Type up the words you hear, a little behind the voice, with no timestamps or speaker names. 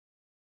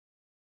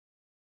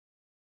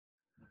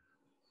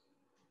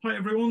Hi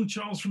everyone,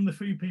 Charles from The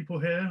Food People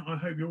here. I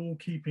hope you're all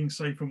keeping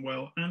safe and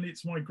well, and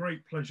it's my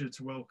great pleasure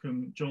to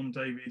welcome Jon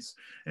Davies,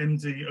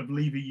 MD of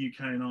Levy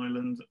UK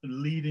Ireland, a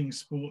leading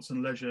sports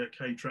and leisure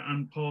caterer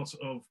and part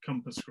of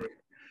Compass Group,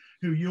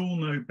 who you'll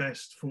know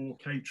best for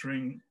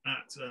catering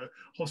and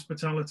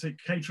hospitality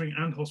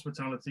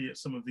at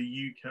some of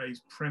the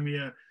UK's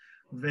premier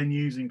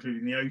venues,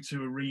 including the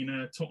O2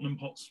 Arena, Tottenham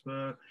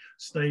Hotspur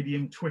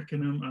Stadium,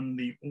 Twickenham, and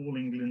the All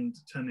England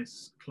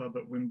Tennis Club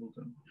at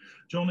Wimbledon.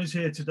 Jon is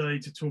here today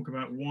to talk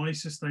about why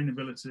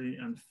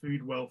sustainability and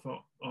food welfare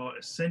are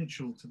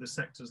essential to the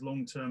sector's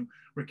long-term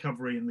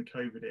recovery in the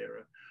COVID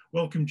era.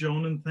 Welcome,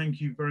 Jon, and thank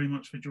you very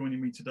much for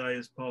joining me today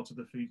as part of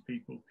the Food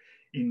People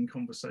in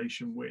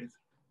Conversation With.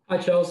 Hi,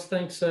 Charles.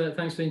 Thanks for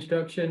the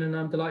introduction, and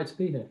I'm delighted to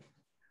be here.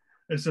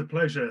 It's a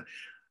pleasure.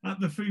 At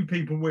the Food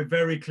People, we're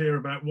very clear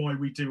about why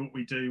we do what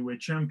we do. We're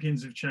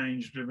champions of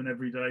change, driven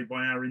every day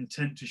by our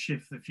intent to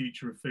shift the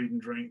future of food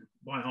and drink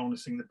by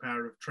harnessing the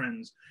power of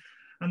trends.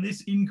 And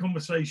this In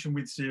Conversation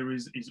With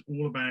series is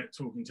all about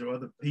talking to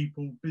other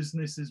people,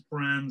 businesses,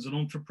 brands, and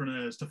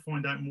entrepreneurs to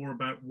find out more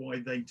about why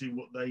they do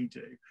what they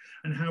do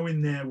and how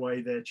in their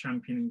way they're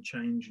championing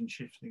change and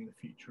shifting the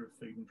future of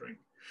food and drink.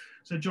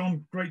 So,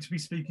 Jon, great to be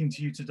speaking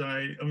to you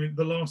today. I mean,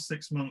 the last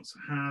 6 months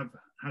have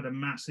had a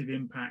massive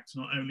impact,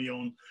 not only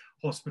on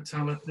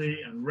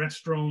hospitality and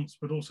restaurants,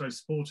 but also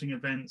sporting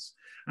events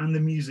and the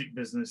music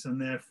business, and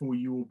therefore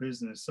your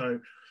business. So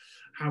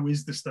how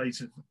is the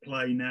state of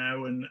play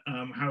now, and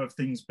how have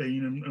things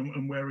been,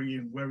 and where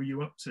are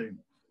you up to?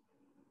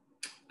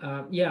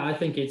 Yeah, I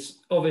think it's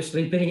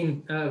obviously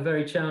been a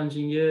very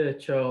challenging year,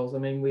 Charles. I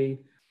mean,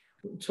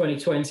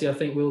 2020, I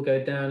think, will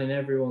go down in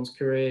everyone's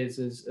careers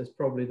as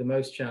probably the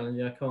most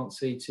challenging. I can't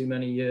see too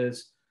many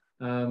years,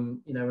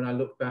 when I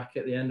look back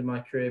at the end of my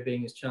career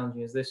being as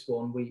challenging as this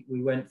one.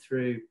 We went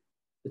through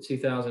the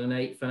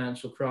 2008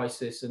 financial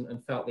crisis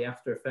and felt the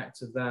after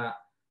effects of that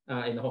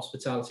in the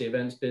hospitality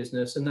events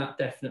business. And that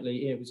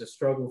definitely, it was a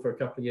struggle for a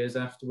couple of years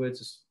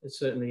afterwards,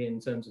 certainly in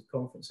terms of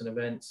conference and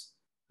events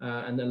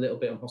and a little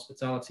bit on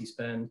hospitality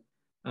spend.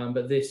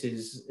 But this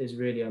is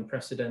really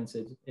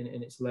unprecedented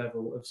in its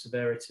level of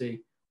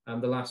severity.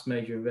 The last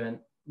major event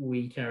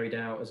we carried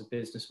out as a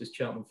business was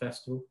Cheltenham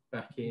Festival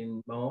back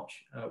in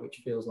March,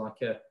 which feels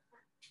like a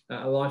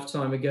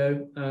lifetime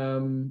ago.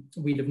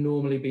 We'd have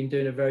normally been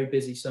doing a very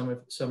busy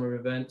summer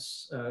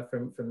events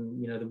from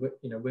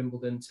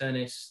Wimbledon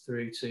tennis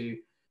through to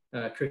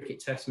cricket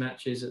test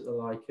matches at the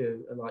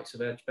likes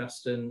of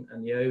Edgbaston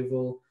and the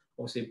Oval.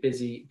 Obviously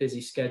a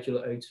busy schedule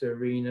at O2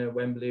 Arena,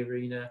 Wembley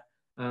Arena.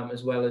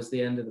 As well as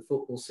the end of the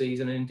football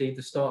season and indeed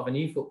the start of a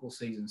new football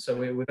season. So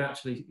we've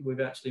actually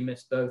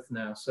missed both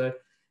now. So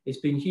it's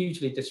been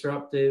hugely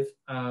disruptive,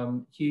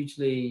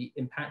 hugely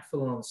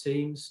impactful on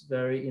teams.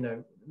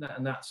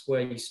 And that's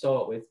where you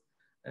start with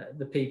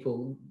the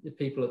people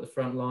at the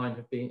front line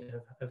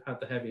have had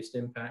the heaviest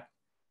impact,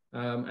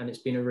 and it's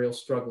been a real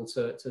struggle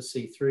to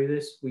see through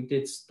this. We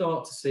did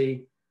start to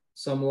see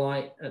some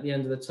light at the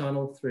end of the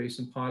tunnel through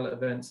some pilot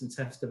events and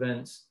test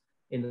events.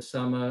 In the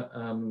summer,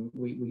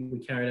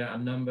 we carried out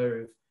a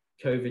number of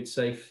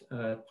COVID-safe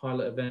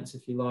pilot events,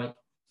 if you like,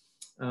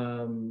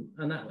 and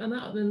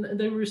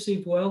they were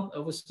received well.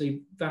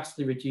 Obviously,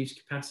 vastly reduced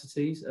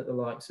capacities at the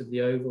likes of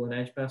the Oval and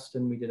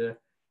Edgbaston.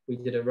 We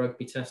did a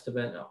rugby test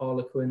event at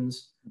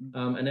Harlequins,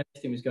 and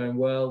everything was going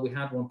well. We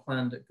had one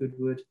planned at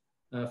Goodwood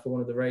for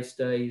one of the race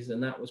days,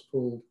 and that was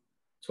pulled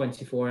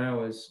 24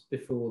 hours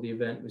before the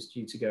event was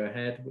due to go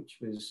ahead, which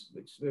was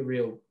a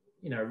real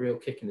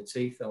kick in the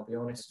teeth, I'll be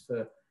honest,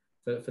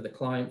 for the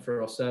client,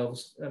 for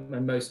ourselves,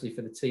 and mostly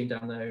for the team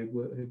down there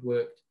who'd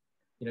worked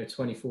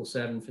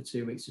 24/7 for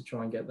 2 weeks to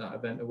try and get that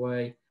event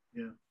away.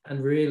 Yeah.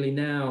 And really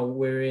now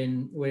we're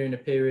in a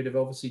period of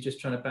obviously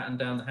just trying to batten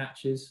down the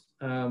hatches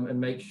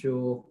and make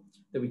sure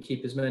that we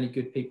keep as many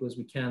good people as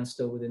we can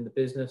still within the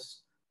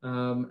business,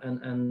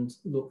 and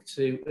look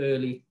to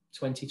early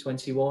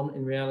 2021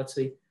 in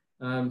reality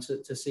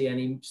to see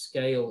any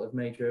scale of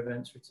major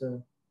events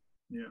return.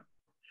 Yeah.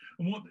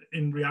 And what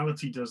in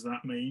reality does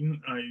that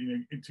mean,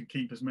 to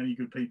keep as many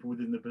good people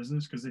within the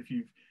business? Because if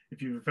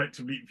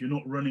you're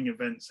not running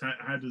events,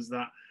 how does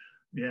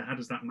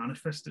that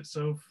manifest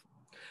itself?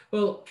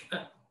 Well,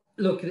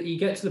 look, you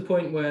get to the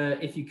point where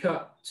if you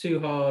cut too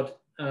hard,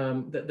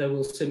 that there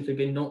will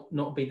simply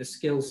not be the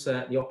skill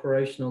set, the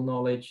operational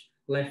knowledge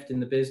left in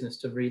the business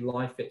to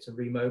relife it, to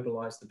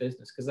remobilize the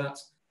business, because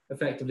that's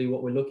effectively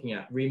what we're looking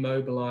at,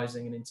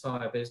 remobilizing an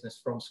entire business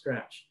from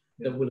scratch.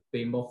 Yeah. That will have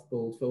been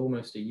mothballed for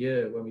almost a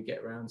year when we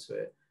get around to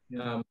it.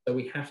 Yeah. So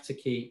we have to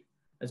keep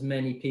as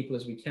many people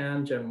as we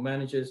can, general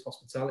managers,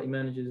 hospitality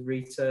managers,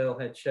 retail,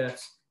 head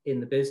chefs in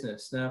the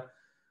business. Now,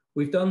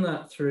 we've done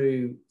that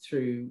through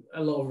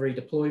a lot of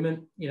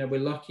redeployment. We're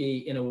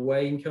lucky in a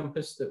way in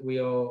Compass that we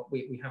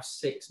have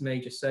 6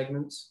 major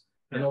segments.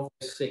 Yeah. And of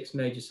those 6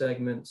 major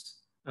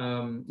segments,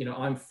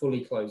 I'm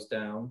fully closed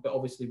down, but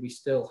obviously we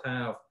still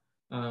have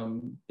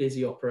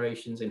busy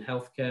operations in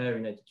healthcare,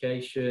 in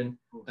education,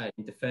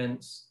 in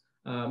defence.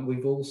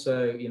 We've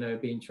also,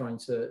 been trying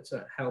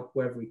to help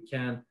wherever we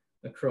can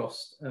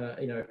across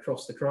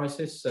across the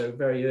crisis. So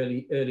very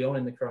early on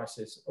in the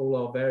crisis, all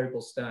our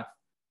variable staff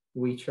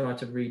we try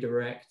to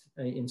redirect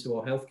into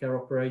our healthcare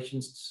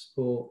operations to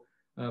support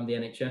the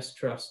NHS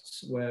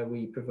trusts, where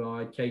we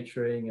provide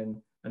catering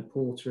and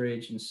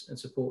porterage and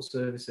support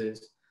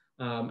services.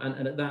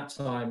 And at that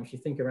time, if you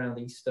think around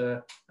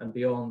Easter and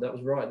beyond, that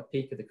was right at the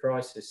peak of the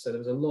crisis. So there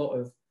was a lot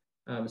of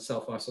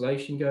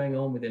self-isolation going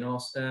on within our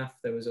staff.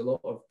 There was a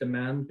lot of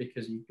demand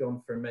because you've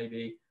gone from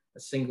maybe a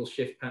single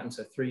shift pattern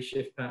to a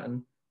 3-shift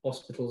pattern,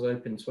 hospitals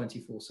open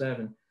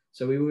 24/7.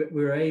 So we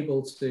were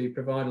able to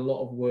provide a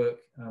lot of work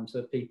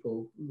to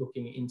people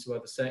looking into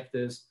other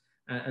sectors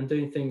and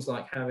doing things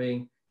like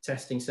having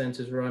testing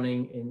centres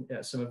running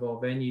in some of our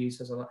venues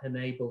has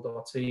enabled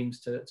our teams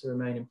to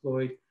remain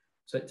employed.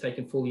 So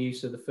taking full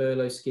use of the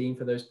furlough scheme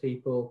for those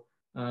people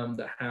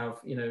that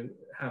have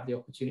the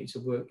opportunity to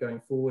work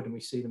going forward, and we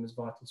see them as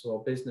vital to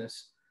our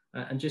business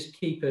and just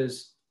keep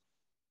us,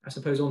 I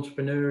suppose,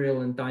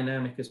 entrepreneurial and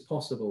dynamic as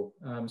possible,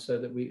 so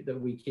that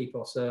we keep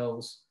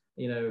ourselves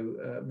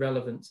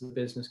relevant to the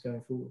business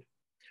going forward.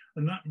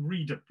 And that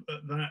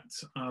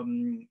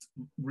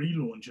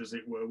relaunch, as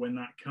it were, when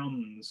that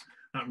comes,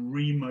 that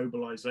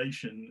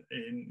remobilization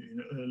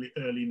in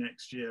early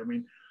next year, I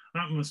mean,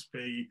 that must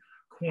be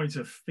quite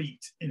a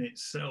feat in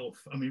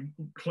itself. I mean,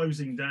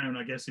 closing down,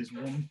 I guess, is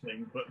one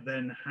thing, but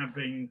then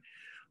having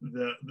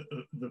the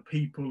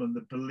people and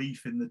the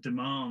belief in the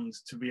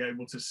demands to be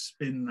able to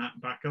spin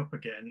that back up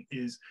again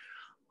is,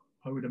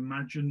 I would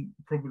imagine,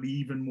 probably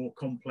even more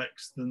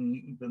complex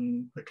than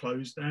the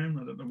close down.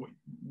 I don't know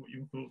what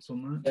your thoughts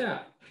on that.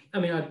 Yeah, I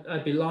mean,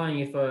 I'd be lying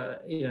if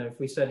if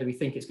we said that we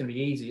think it's going to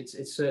be easy.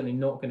 It's certainly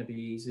not going to be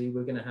easy.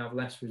 We're going to have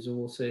less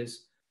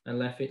resources and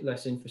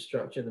less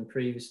infrastructure than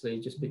previously,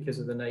 just because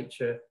of the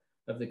nature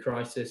of the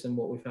crisis and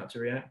what we've had to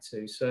react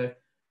to. So,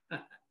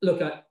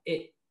 look,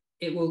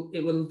 it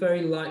will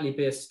very likely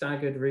be a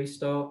staggered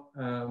restart.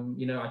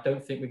 I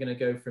don't think we're going to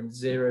go from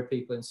 0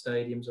 people in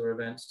stadiums or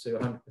events to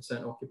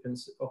 100%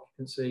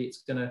 occupancy.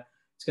 It's going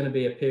to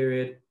be a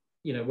period,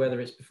 whether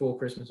it's before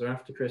Christmas or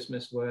after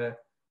Christmas, where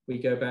we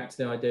go back to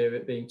the idea of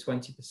it being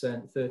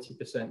 20%,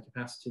 30%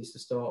 capacities to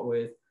start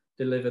with,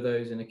 deliver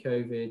those in a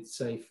COVID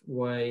safe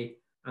way,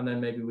 and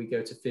then maybe we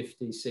go to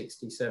 50,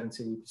 60,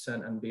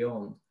 70% and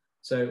beyond.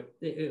 So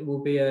it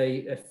will be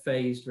a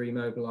phased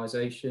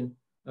remobilization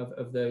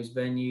of those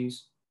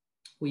venues.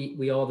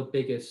 We are the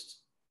biggest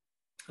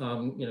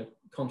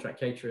contract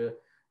caterer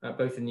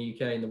both in the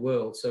UK and the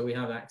world, so we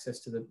have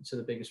access to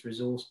the biggest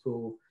resource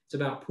pool. It's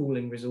about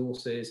pooling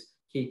resources,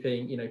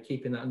 keeping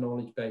that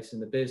knowledge base in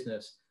the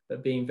business,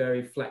 but being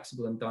very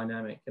flexible and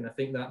dynamic. And I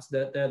think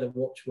they're the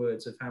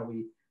watchwords of how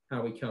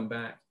we come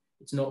back.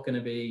 It's not going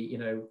to be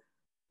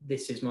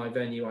this is my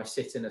venue, I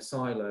sit in a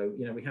silo.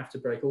 We have to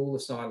break all the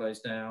silos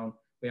down.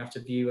 We have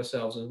to view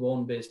ourselves as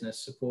one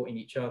business supporting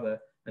each other.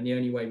 And the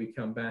only way we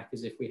come back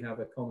is if we have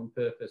a common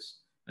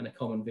purpose and a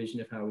common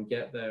vision of how we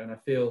get there. And I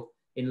feel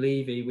in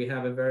Levy, we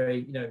have a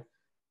very,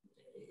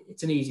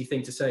 it's an easy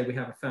thing to say we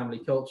have a family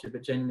culture,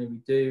 but generally we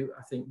do.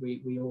 I think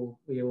we all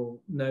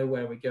know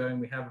where we're going.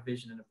 We have a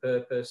vision and a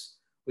purpose.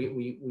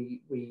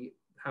 We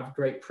have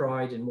great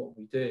pride in what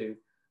we do.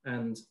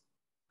 And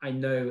I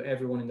know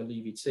everyone in the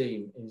Levy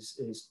team is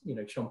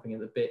chomping at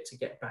the bit to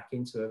get back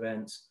into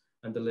events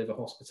and deliver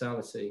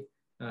hospitality.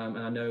 And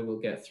I know we'll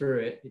get through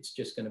it. It's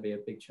just going to be a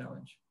big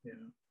challenge. Yeah,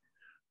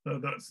 no,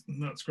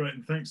 that's great,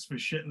 and thanks for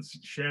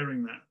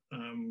sharing that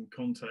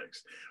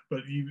context. But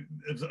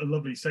it's a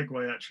lovely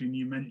segue actually. And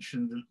you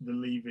mentioned the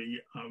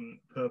Levy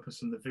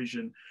purpose and the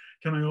vision.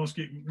 Can I ask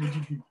you, would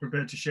you be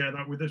prepared to share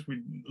that with us?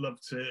 We'd love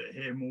to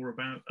hear more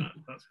about that,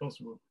 if that's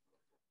possible.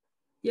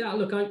 Yeah,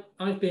 look,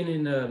 I've been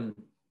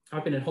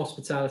in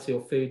hospitality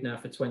or food now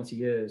for 20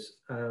 years.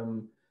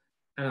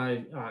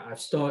 And I've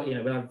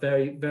started, when I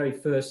very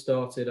first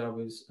started, I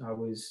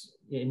was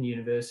in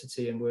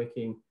university and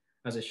working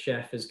as a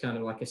chef as kind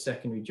of like a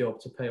secondary job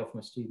to pay off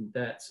my student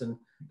debts. And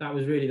that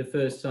was really the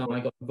first time I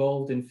got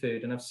involved in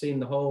food. And I've seen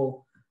the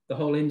whole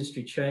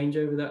industry change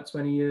over that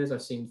 20 years.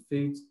 I've seen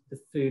the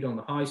food on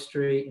the high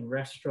street, in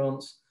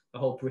restaurants, the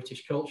whole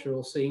British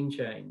cultural scene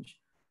change.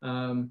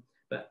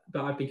 But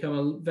I've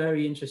become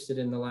very interested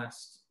in the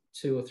last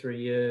 2 or 3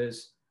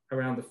 years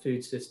around the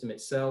food system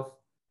itself,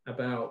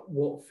 about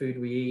what food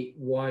we eat,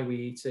 why we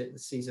eat it, the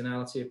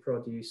seasonality of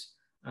produce,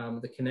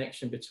 the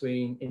connection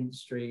between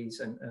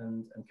industries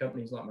and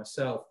companies like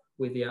myself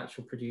with the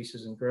actual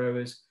producers and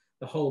growers,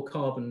 the whole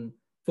carbon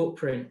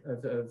footprint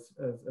of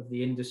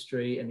the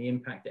industry and the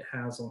impact it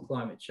has on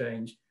climate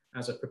change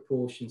as a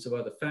proportion to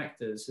other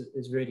factors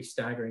is really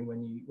staggering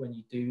when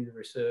you do the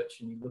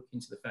research and you look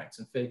into the facts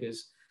and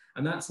figures.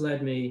 And that's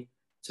led me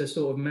to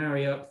sort of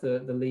marry up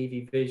the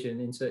Levy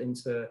vision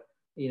into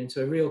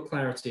a real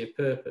clarity of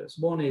purpose.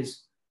 One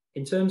is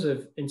in terms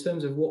of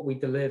what we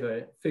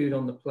deliver, food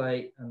on the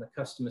plate and the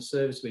customer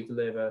service we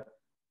deliver,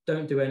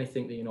 don't do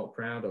anything that you're not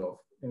proud of.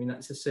 I mean,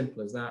 that's as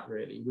simple as that,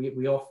 really.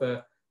 We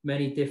offer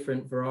many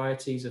different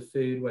varieties of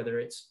food, whether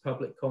it's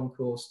public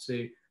concourse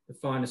to the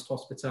finest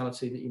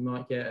hospitality that you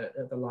might get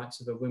at the likes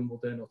of a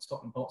Wimbledon or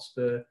Tottenham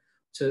Hotspur,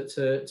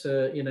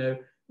 to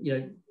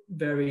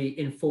very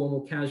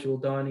informal, casual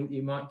dining that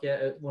you might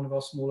get at one of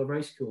our smaller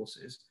race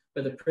courses.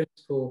 But the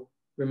principle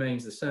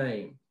remains the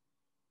same.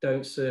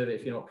 Don't serve it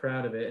if you're not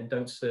proud of it, and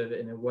don't serve it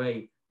in a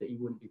way that you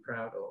wouldn't be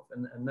proud of.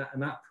 And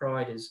that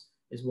pride is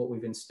what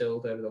we've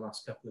instilled over the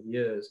last couple of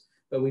years.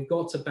 But we've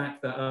got to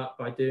back that up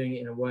by doing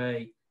it in a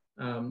way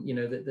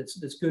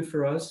that's good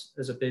for us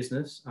as a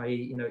business,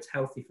 i.e., it's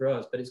healthy for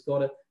us, but it's got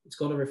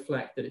to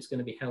reflect that it's going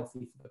to be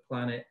healthy for the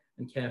planet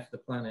and care for the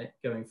planet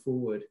going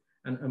forward.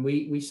 And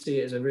we see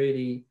it as a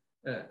really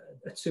a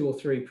 2 or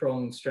 3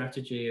 pronged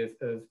strategy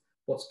of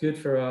what's good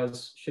for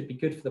us should be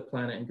good for the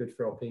planet and good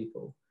for our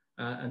people.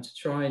 And to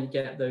try and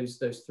get those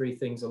 3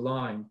 things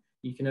aligned,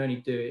 you can only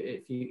do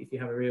it if you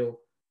have a real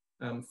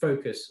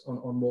focus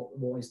on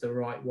what is the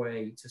right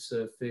way to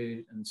serve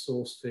food and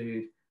source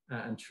food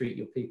and treat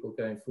your people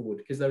going forward,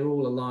 because they're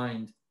all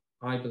aligned,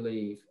 I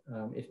believe,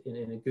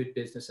 in a good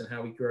business. And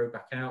how we grow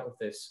back out of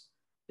this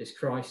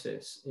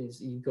crisis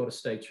is you've got to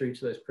stay true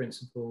to those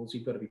principles.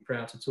 You've got to be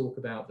proud to talk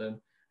about them,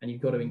 and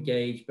you've got to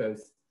engage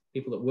both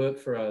people that work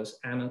for us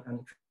and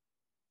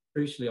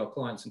crucially our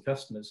clients and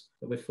customers,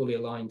 that we're fully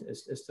aligned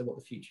as to what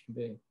the future can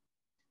be.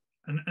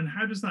 And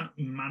how does that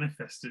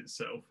manifest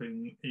itself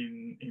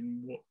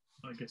in what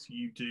I guess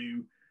you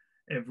do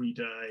every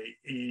day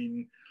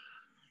in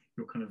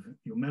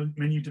your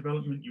menu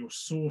development, your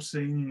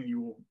sourcing,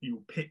 your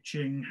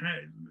pitching?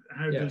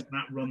 How does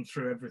that run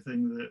through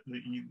everything that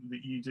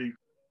you do?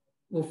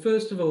 Well,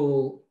 first of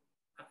all,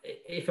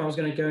 if I was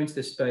going to go into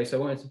this space, I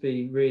wanted to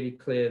be really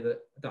clear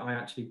that I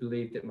actually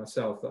believed it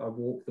myself, that I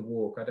walk the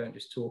walk. I don't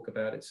just talk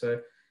about it. So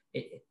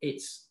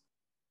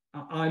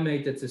I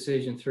made the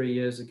decision 3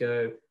 years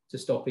ago to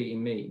stop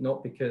eating meat,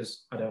 not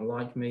because I don't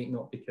like meat,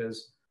 not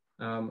because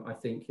I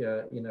think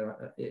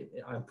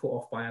I'm put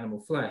off by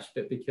animal flesh,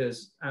 but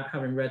because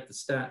having read the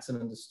stats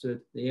and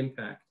understood the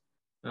impact,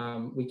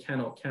 we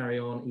cannot carry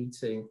on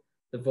eating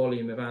the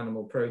volume of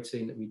animal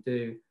protein that we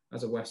do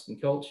as a Western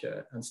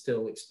culture and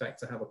still expect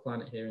to have a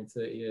planet here in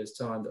 30 years'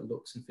 time that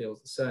looks and feels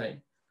the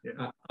same.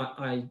 Yeah.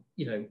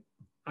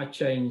 I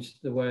changed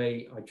the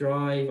way I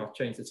drive. I've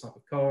changed the type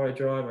of car I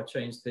drive. I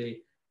changed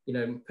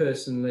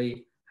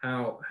personally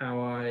how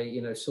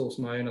I source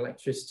my own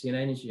electricity and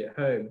energy at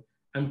home.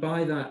 And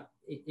by that,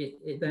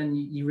 then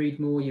you read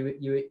more,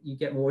 you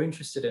get more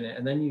interested in it,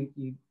 and then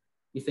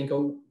you think,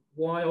 oh,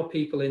 why are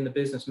people in the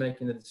business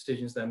making the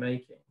decisions they're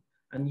making?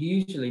 And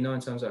usually 9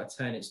 times out of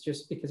 10, it's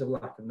just because of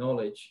lack of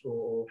knowledge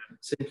or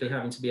simply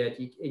having to be a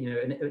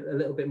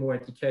little bit more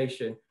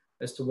education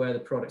as to where the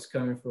product's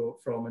coming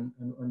from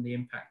and the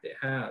impact it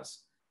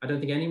has. I don't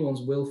think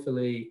anyone's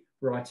willfully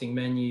writing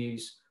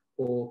menus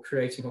or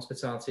creating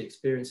hospitality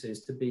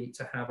experiences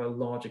to have a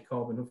larger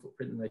carbon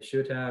footprint than they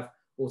should have,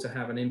 or to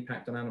have an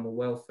impact on animal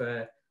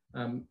welfare.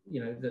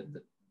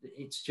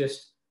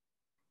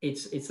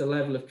 It's a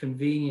level of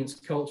convenience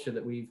culture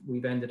that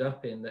we've ended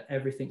up in, that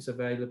everything's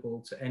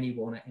available to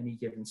anyone at any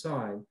given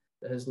time,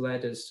 that has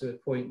led us to a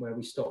point where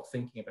we stop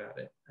thinking about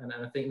it. And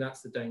I think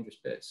that's the dangerous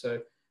bit.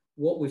 So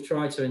what we've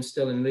tried to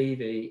instill in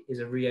Levy is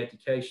a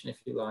re-education,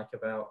 if you like,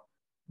 about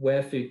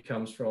where food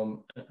comes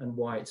from and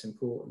why it's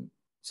important,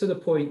 to the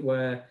point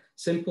where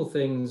simple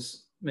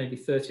things maybe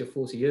 30 or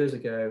 40 years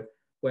ago,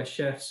 where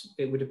chefs,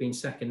 it would have been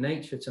second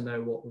nature to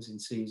know what was in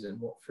season,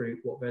 what fruit,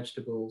 what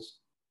vegetables,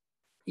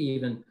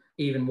 even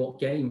what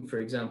game, for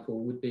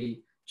example, would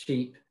be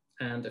cheap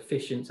and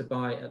efficient to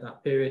buy at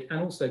that period, and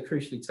also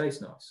crucially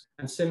taste nice.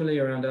 And similarly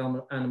around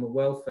animal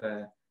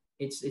welfare,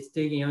 it's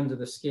digging under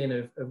the skin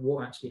of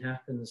what actually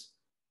happens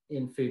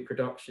in food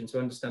production to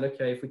understand,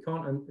 okay, if we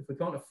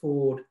can't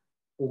afford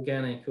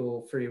organic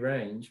or free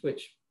range,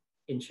 which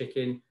in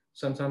chicken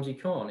sometimes you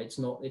can't, it's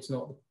not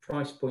the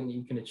price point that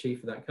you can achieve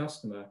for that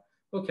customer.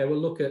 Okay, we'll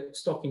look at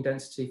stocking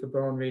density for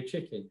barn-reared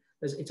chicken.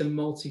 It's a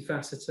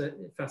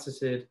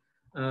multifaceted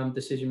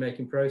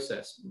decision-making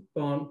process.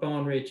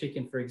 Barn-reared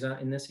chicken, for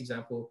example, in this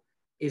example,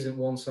 isn't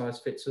one size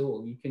fits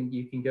all.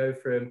 You can go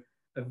from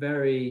a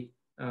very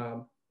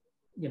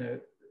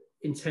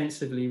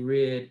intensively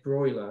reared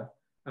broiler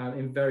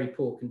in very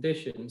poor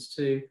conditions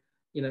to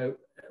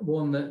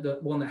one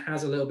that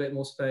has a little bit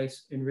more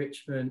space,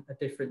 enrichment, a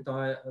different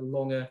diet, a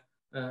longer,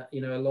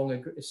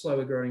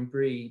 slower growing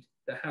breed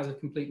that has a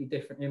completely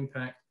different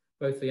impact,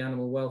 both the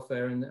animal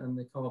welfare and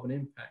the carbon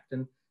impact.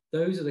 And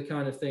those are the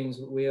kind of things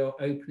that we are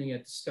opening a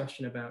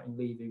discussion about in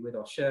Levy with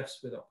our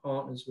chefs, with our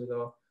partners, with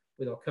our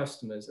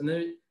customers. And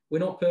we're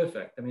not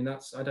perfect. I mean,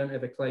 I don't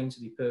ever claim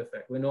to be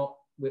perfect.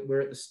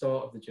 We're at the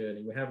start of the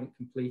journey. We haven't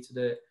completed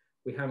it.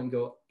 We haven't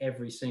got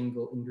every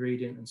single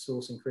ingredient and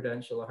sourcing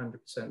credential 100%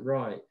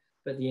 right.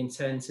 But the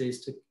intent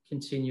is to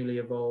continually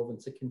evolve and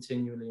to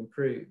continually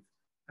improve,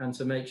 and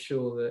to make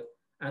sure that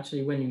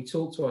actually when you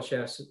talk to our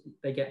chefs,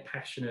 they get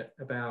passionate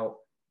about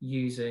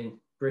using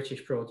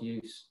British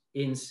produce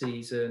in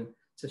season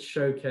to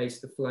showcase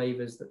the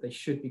flavors that they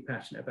should be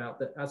passionate about,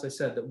 that, as I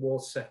said, that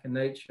was second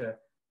nature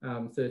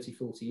 30,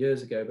 40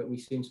 years ago, but we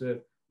seem to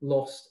have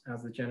lost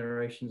as the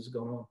generations have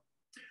gone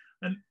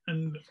on.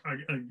 And I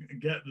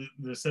get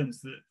the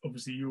sense that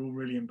obviously you're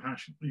really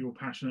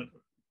passionate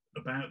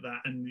about that,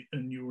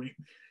 and you're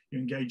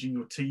engaging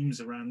your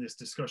teams around this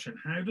discussion.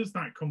 How does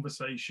that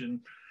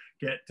conversation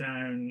get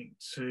down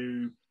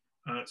to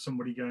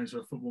somebody going to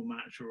a football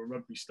match or a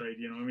rugby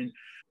stadium? I mean,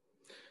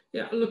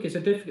 yeah, look, it's a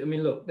difficult. I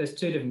mean, look, there's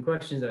two different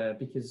questions there,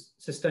 because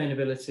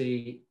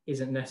sustainability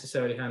isn't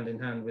necessarily hand in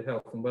hand with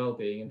health and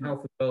well-being, and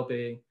health and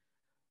well-being.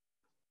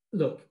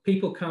 Look,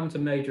 people come to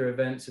major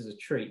events as a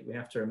treat. We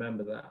have to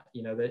remember that.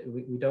 You know, that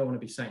we don't want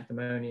to be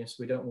sanctimonious.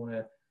 We don't want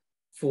to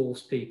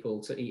force people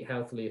to eat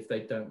healthily if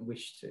they don't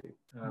wish to.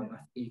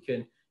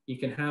 You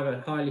can have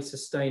a highly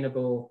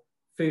sustainable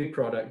food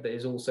product that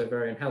is also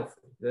very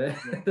unhealthy. They're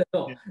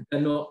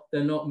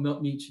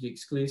not mutually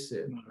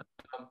exclusive.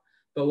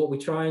 But what we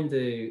try and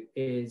do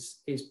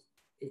is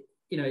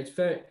you know, it's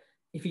very,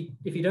 if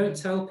you don't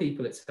tell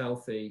people it's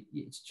healthy,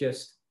 it's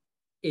just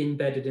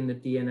embedded in the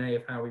DNA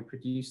of how we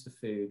produce the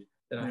food,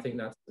 then I think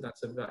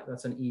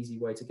that's an easy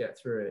way to get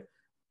through it.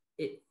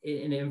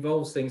 And it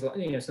involves things like,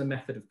 you know, it's the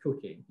method of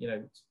cooking. You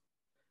know,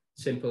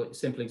 simple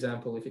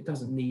example: if it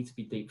doesn't need to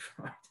be deep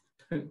fried,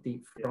 don't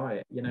deep fry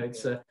it. You know,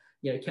 it's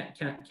you know,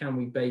 can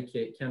we bake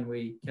it? Can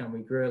we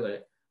grill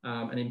it?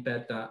 And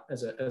embed that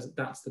as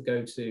that's the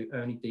go-to,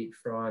 only deep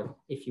fry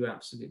if you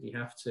absolutely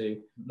have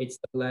to. It's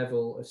the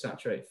level of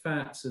saturated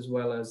fats as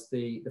well as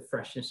the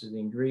freshness of the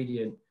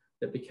ingredient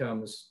that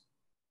becomes,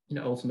 you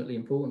know, ultimately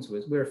important to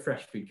us. We're a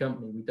fresh food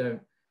company.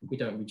 We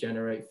don't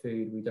regenerate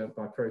food. We don't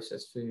buy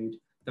processed food.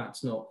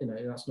 That's not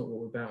what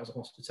we're about as a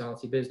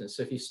hospitality business.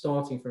 So if you're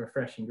starting from a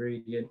fresh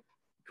ingredient,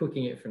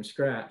 cooking it from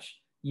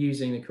scratch,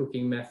 using the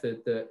cooking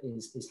method that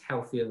is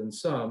healthier than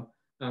some,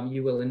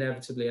 you will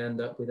inevitably end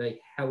up with a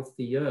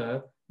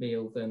healthier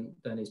meal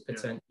than is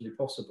potentially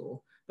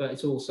possible. But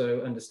it's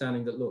also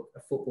understanding that, look, a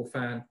football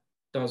fan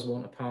does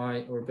want a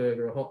pie or a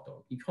burger or a hot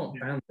dog. You can't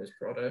ban those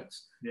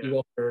products. You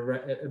offer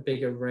a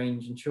bigger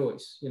range and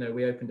choice. You know,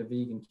 we opened a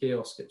vegan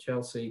kiosk at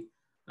Chelsea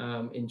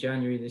in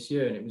January this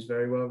year, and it was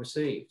very well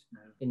received,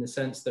 in the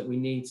sense that we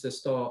need to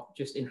start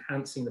just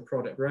enhancing the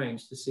product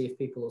range to see if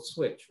people will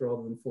switch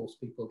rather than force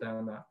people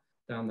down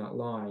that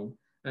line.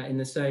 In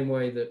the same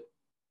way that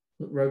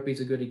rugby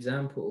is a good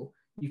example.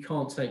 You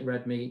can't take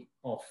red meat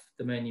off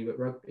the menu at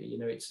rugby. You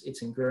know,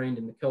 it's ingrained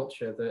in the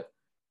culture that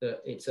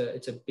it's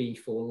a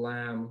beef or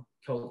lamb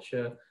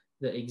culture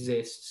that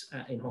exists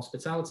in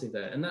hospitality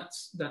there, and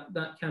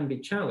that can be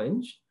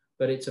challenged,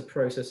 but it's a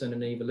process and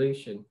an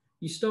evolution.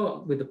 You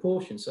start with the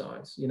portion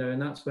size, you know,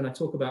 and that's when I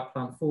talk about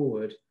plant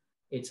forward.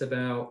 It's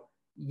about,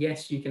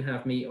 yes, you can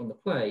have meat on the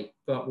plate,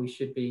 but we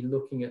should be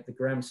looking at the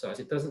gram size.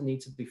 It doesn't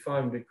need to be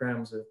 500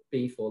 grams of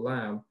beef or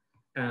lamb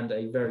and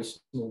a very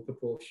small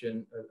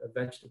proportion of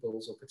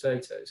vegetables or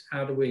potatoes.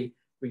 How do we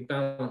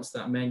rebalance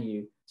that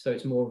menu so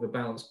it's more of a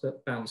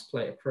balanced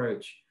plate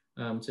approach,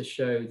 to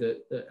show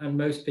that and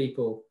most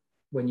people,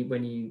 when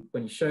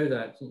you show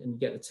that and you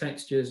get the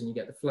textures and you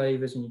get the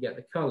flavors and you get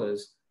the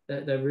colors,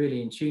 they're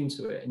really in tune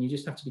to it. And you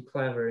just have to be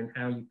clever in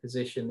how you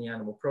position the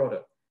animal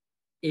product.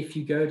 If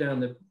you go down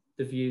the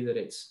view that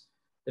it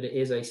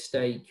is a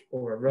steak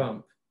or a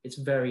rump, it's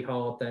very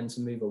hard then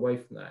to move away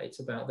from that. It's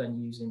about then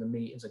using the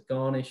meat as a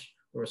garnish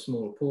or a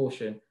smaller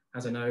portion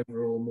as an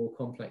overall more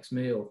complex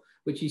meal,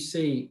 which you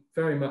see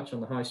very much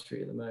on the high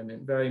street at the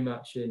moment, very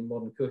much in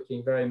modern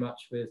cooking, very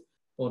much with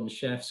modern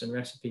chefs and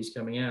recipes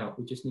coming out.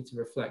 We just need to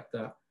reflect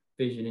that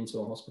vision into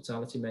our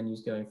hospitality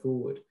menus going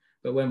forward.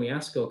 But when we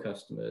ask our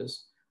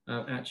customers,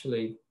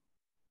 actually,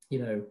 you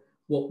know,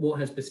 what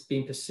has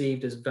been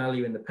perceived as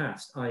value in the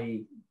past,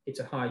 i.e. it's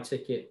a high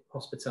ticket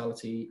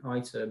hospitality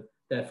item,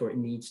 therefore it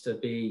needs to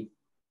be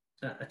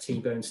a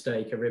T-bone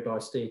steak, a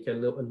ribeye steak, a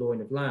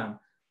loin of lamb.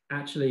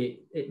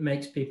 Actually, it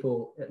makes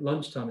people at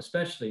lunchtime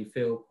especially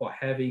feel quite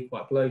heavy,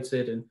 quite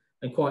bloated,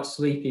 and quite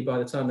sleepy by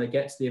the time they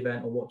get to the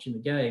event or watching the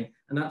game.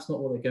 And that's not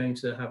what they're going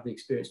to have the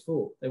experience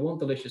for. They want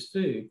delicious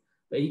food,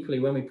 but equally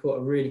when we put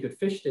a really good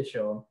fish dish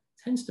on,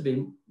 it tends to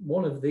be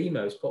one of the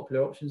most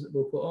popular options that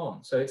we'll put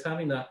on. So it's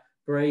having that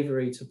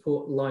bravery to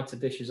put lighter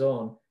dishes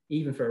on,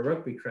 even for a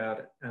rugby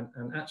crowd, and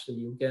actually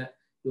you'll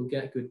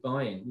get good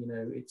buy-in. You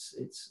know,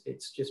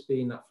 it's just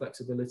being that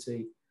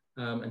flexibility,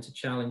 and to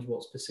challenge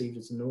what's perceived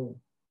as a norm.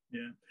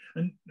 Yeah,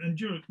 and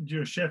do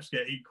your chefs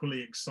get equally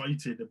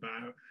excited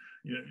about,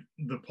 you know,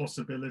 the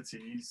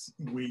possibilities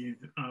with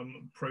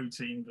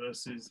protein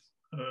versus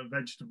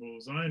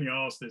vegetables? I only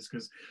ask this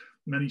because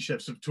many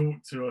chefs have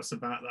talked to us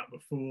about that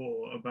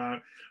before,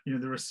 about, you know,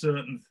 there are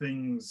certain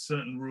things,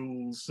 certain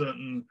rules,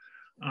 certain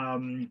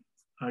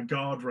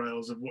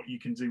guardrails of what you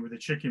can do with a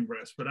chicken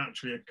breast, but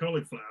actually a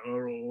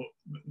cauliflower, or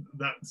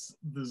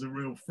there's a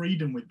real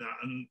freedom with that,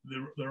 and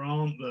there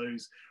aren't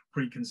those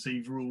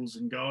preconceived rules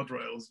and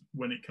guardrails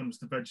when it comes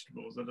to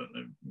vegetables. I don't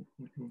know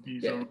what your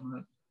views are on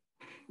that.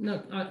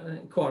 No,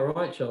 quite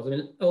right, Charles. I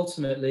mean,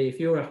 ultimately, if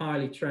you're a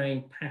highly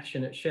trained,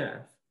 passionate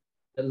chef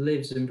that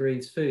lives and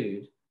breathes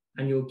food,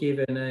 and you're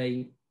given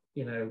a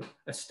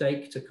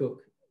steak to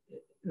cook,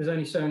 there's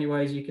only so many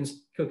ways you can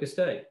cook a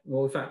steak.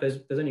 Well, in fact, there's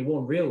only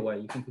one real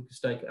way you can cook a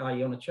steak,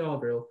 i.e. on a char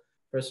grill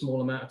for a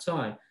small amount of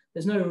time.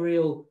 There's no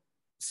real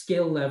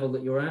skill level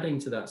that you're adding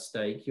to that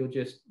steak, you're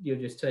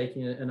just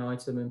taking an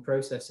item and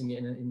processing it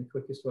in the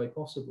quickest way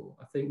possible.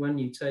 I think when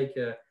you take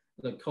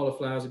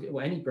cauliflower,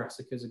 well, any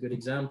brassica is a good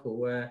example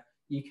where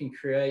you can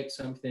create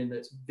something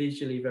that's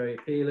visually very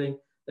appealing.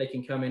 They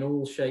can come in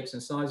all shapes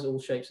and sizes, all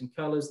shapes and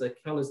colors. The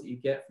colors that you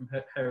get from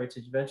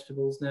heritage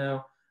vegetables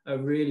now are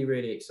really,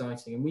 really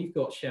exciting. And we've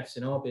got chefs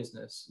in our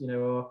business, you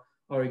know,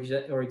 our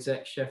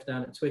exec chef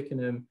down at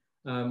Twickenham,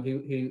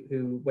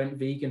 who went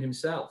vegan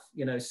himself,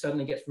 you know,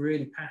 suddenly gets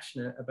really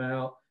passionate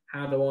about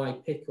how do I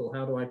pickle,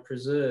 how do I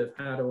preserve,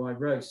 how do I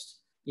roast,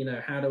 you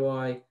know, how do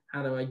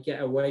I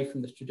get away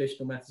from the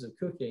traditional methods of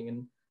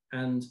cooking,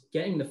 and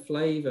getting the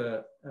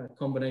flavor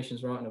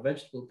combinations right in a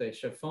vegetable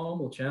dish are far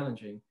more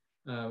challenging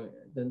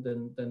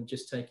than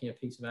just taking a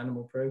piece of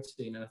animal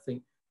protein. And I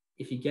think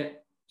if you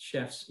get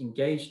chefs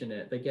engaged in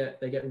it, they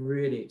get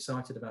really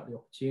excited about the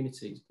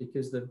opportunities,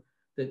 because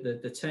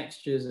the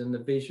textures and the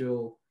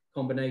visual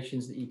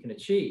combinations that you can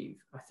achieve,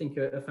 I think,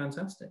 are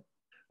fantastic.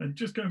 And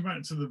just going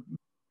back to the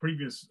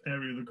previous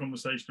area of the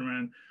conversation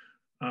around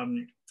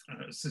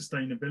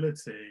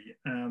sustainability,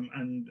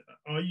 and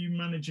are you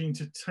managing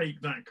to take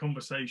that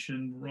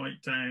conversation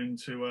right down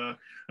to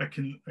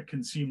a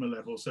consumer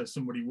level? So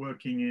somebody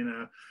working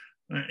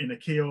in a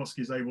kiosk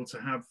is able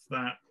to have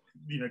that,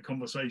 you know,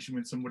 conversation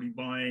with somebody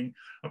buying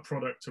a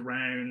product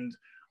around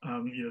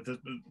you know,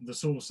 the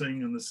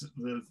sourcing and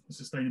the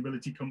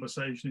sustainability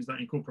conversation. Is that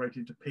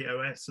incorporated to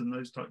POS and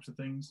those types of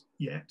things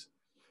yet?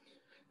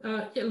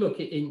 Yeah,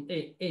 look,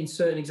 in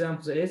certain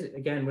examples it is.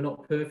 Again, we're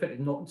not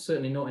perfect,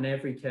 certainly not in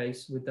every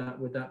case would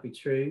that be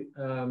true.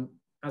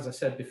 As I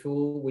said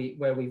before,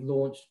 where we've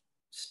launched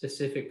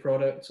specific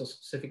products or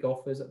specific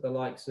offers at the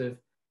likes of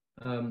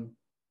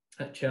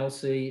at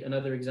Chelsea.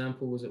 Another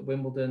example was at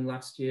Wimbledon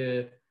last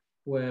year,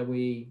 where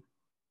we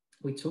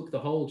took the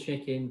whole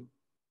chicken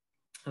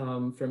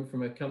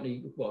from a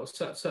company, well,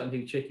 Sutton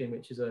Hoo Chicken,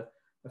 which is a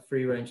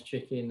free-range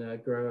chicken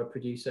grower,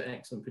 producer,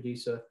 excellent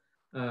producer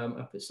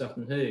up at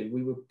Sutton Hoo.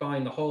 We were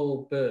buying the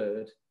whole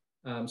bird,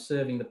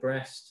 serving the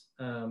breast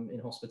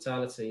in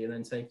hospitality, and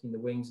then taking the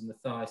wings and the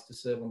thighs to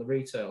serve on the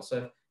retail.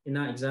 So in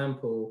that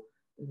example,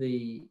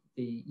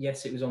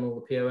 yes, it was on all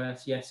the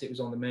POS. Yes, it was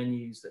on the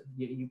menus. That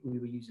we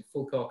were using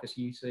full carcass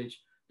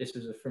usage. This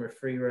was from a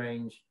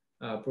free-range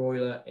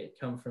broiler. It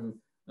come from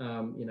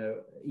you know,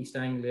 East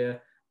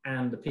Anglia.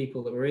 And the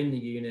people that were in the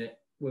unit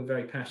were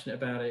very passionate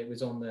about it. It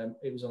was on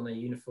their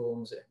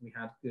uniforms. We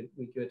had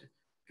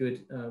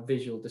good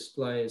visual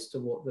display as to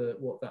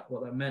what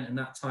that meant, and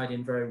that tied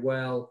in very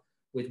well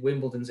with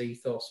Wimbledon's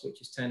ethos,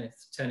 which is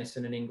tennis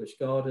in an English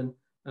garden,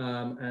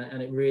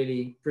 and it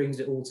really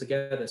brings it all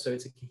together. So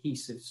it's a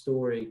cohesive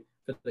story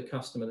for the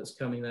customer that's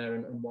coming there,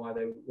 and why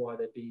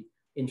they'd be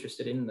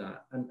interested in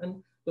that.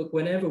 And look,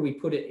 whenever we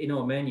put it in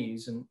our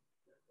menus, and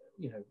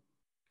you know,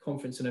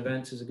 conference and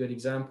events is a good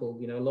example.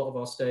 You know, a lot of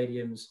our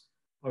stadiums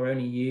are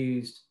only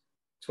used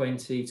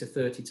 20 to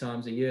 30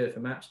 times a year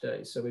for match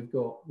days. So we've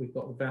got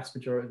the vast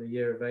majority of the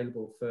year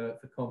available for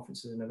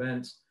conferences and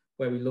events.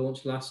 Where we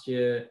launched last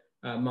year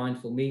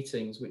Mindful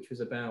Meetings, which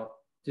was about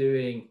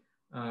doing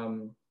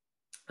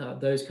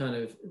those kind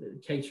of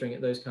catering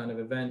at those kind of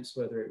events,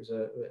 whether it was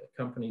a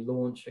company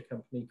launch, a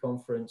company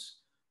conference,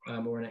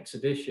 or an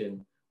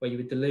exhibition, where you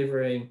were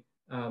delivering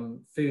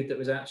food that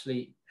was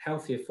actually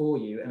healthier for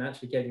you and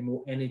actually gave you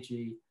more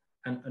energy.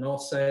 And our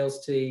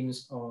sales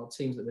teams, our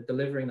teams that were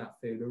delivering that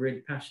food, were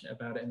really passionate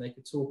about it, and they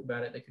could talk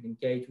about it. They could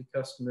engage with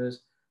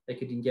customers. They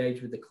could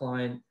engage with the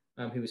client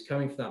who was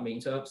coming for that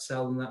meeting, to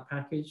upsell them that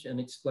package and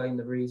explain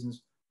the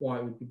reasons why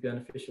it would be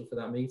beneficial for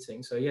that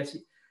meeting. So yes,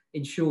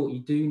 in short, you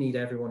do need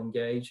everyone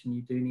engaged, and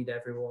you do need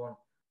everyone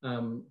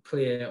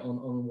clear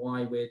on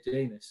why we're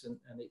doing this. And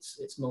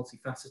it's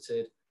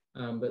multifaceted,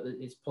 but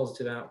it's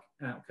positive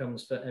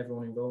outcomes for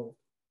everyone involved.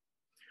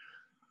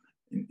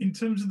 In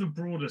terms of the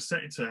broader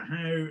sector,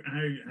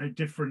 how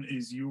different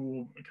is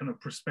your kind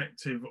of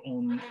perspective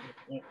on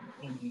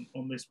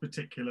this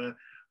particular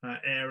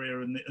area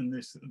and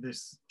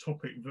this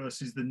topic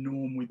versus the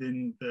norm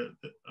within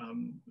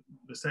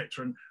the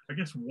sector? And I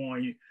guess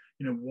why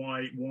now?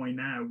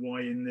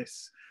 Why in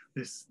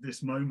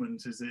this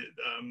moment is it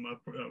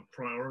a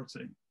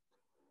priority?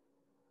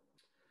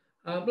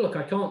 Look,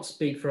 I can't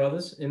speak for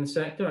others in the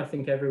sector. I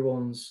think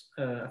everyone's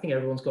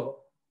got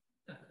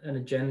an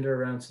agenda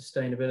around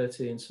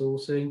sustainability and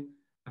sourcing.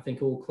 I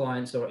think all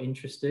clients are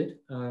interested,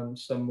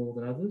 some more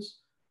than others.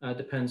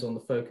 Depends on the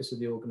focus of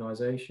the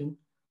organisation.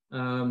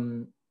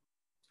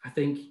 I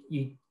think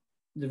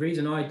the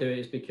reason I do it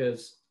is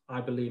because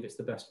I believe it's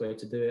the best way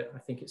to do it. I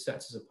think it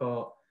sets us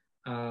apart,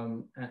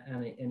 and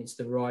it's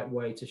the right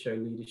way to show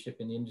leadership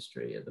in the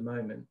industry at the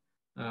moment.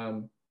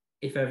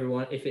 If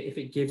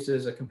it gives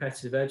us a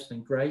competitive edge,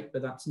 then great,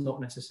 but that's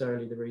not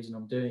necessarily the reason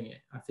I'm doing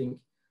it. I think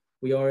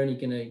we are only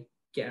going to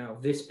get out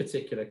of this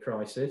particular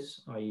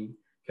crisis, i.e.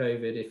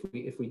 COVID,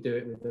 if we do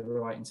it with the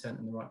right intent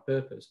and the right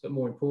purpose. But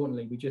more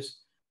importantly, we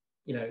just,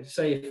 you know,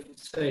 say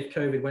if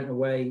COVID went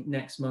away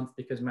next month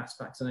because mass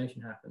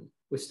vaccination happened,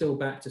 we're still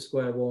back to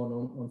square one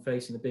on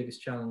facing the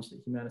biggest challenge that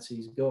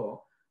humanity's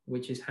got,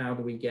 which is how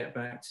do we get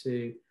back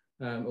to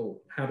or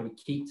how do we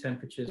keep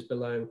temperatures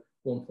below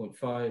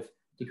 1.5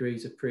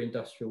 degrees of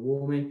pre-industrial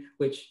warming,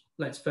 which,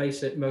 let's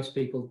face it, most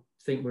people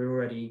think we're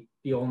already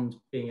beyond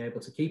being able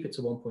to keep it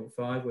to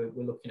 1.5.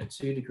 We're looking at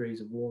 2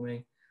 degrees of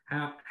warming.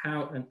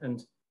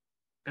 And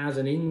as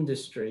an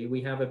industry,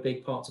 we have a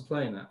big part to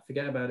play in that.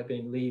 Forget about it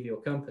being Levy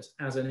or Compass.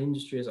 As an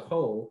industry as a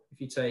whole, if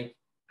you take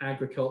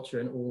agriculture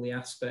and all the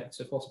aspects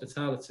of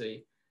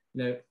hospitality,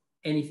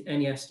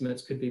 any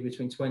estimates could be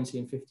between 20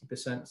 and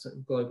 50%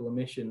 of global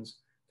emissions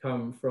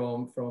come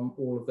from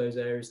all of those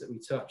areas that we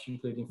touch,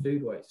 including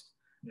food waste.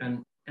 Yeah.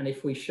 And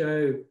if we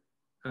show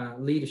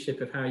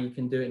leadership of how you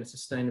can do it in a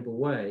sustainable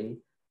way,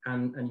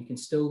 and you can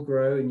still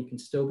grow and you can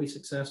still be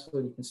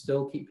successful, you can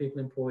still keep people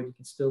employed, you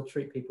can still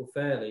treat people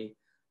fairly,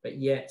 but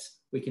yet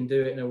we can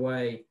do it in a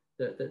way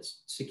that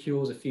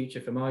secures a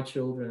future for my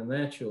children and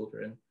their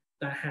children,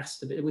 that has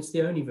to be, it's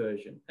the only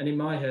version. And in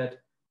my head,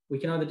 we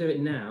can either do it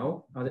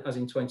now, as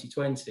in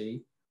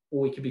 2020,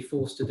 or we could be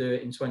forced to do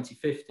it in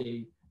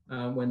 2050,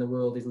 when the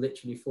world is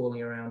literally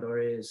falling around our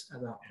ears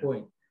at that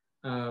point.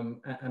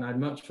 And I'd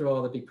much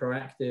rather be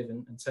proactive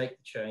and take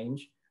the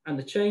change. And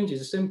the change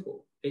is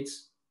simple.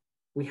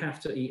 We have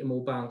to eat a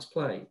more balanced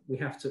plate. We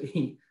have to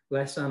eat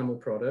less animal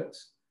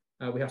products.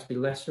 We have to be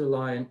less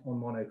reliant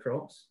on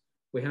monocrops.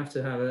 We have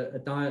to have a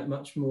diet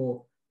much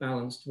more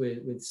balanced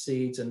with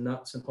seeds and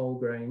nuts and whole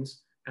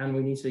grains. And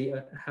we need to eat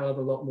a hell of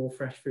a lot more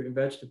fresh fruit and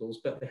vegetables,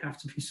 but they have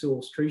to be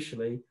sourced,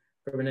 crucially,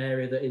 from an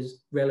area that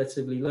is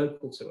relatively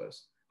local to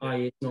us,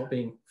 i.e.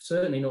 it's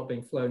certainly not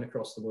being flown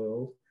across the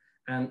world.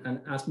 And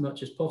as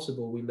much as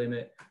possible, we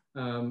limit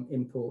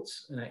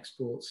imports and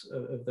exports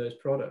of those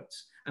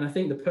products. And I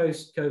think the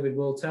post-COVID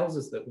world tells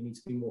us that we need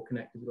to be more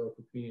connected with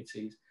local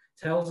communities,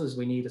 tells us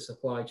we need a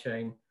supply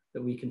chain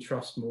that we can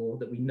trust more,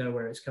 that we know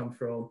where it's come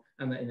from,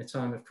 and that in a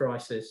time of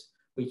crisis,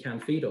 we can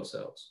feed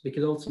ourselves.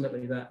 Because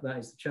ultimately that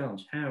is the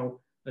challenge. How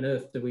on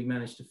earth do we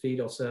manage to feed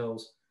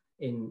ourselves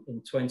in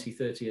 20,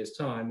 30 years'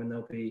 time? And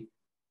there'll be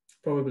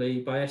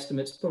probably, by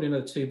estimates, probably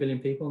another 2 billion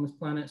people on this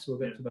planet. So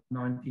we'll get to about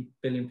 9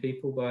 billion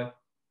people by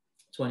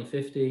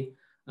 2050.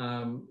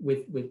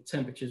 With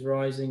temperatures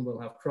rising, we'll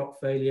have crop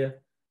failure.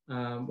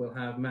 We'll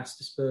have mass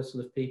dispersal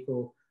of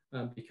people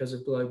because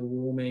of global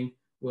warming.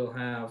 We'll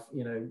have,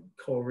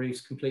 coral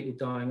reefs completely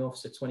dying off,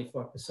 so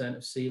 25%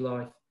 of sea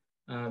life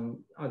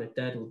either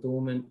dead or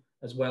dormant,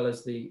 as well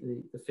as the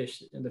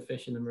fish and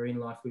the marine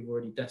life we've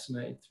already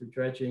decimated through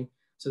dredging.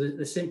 So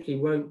there simply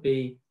won't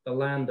be the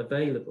land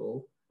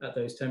available at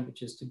those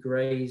temperatures to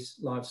graze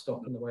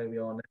livestock in the way we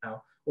are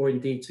now, or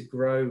indeed to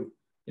grow.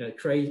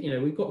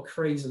 We've got a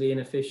crazily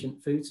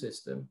inefficient food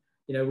system.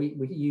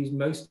 We use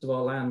most of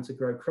our land to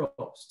grow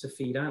crops, to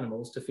feed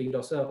animals, to feed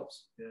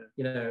ourselves.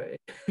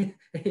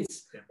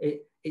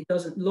 It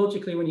doesn't,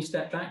 logically, when you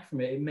step back from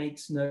it, it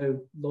makes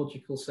no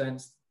logical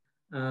sense.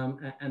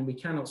 And we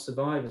cannot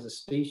survive as a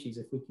species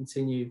if we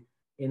continue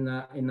in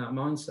that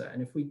mindset.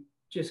 And if we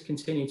just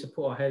continue to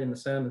put our head in the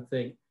sand and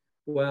think,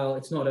 well,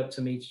 it's not up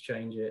to me to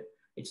change it.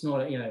 It's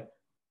not,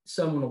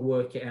 someone will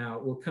work it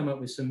out. We'll come up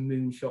with some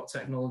moonshot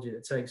technology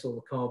that takes all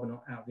the carbon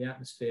out of the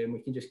atmosphere and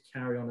we can just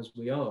carry on as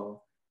we are.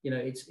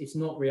 It's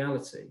not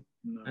reality.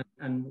 No.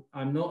 And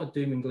I'm not a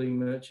doom and gloom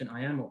merchant.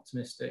 I am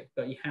optimistic,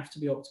 but you have to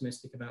be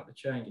optimistic about the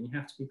change, and you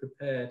have to be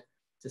prepared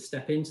to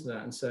step into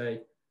that and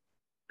say,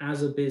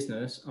 as a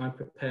business, I'm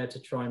prepared to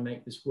try and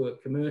make this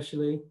work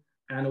commercially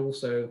and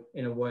also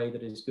in a way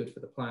that is good for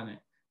the planet.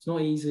 It's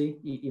not easy.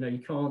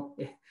 You can't,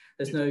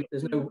 there's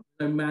no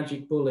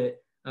magic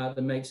bullet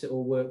that makes it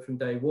all work from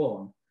day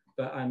one.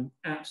 But I'm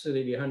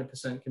absolutely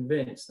 100%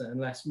 convinced that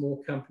unless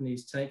more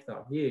companies take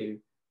that view,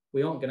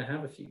 we aren't going to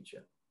have a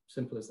future.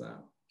 Simple as that.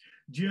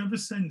 Do you have a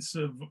sense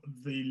of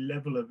the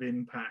level of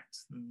impact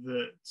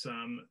that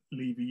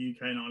Levy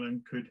UK and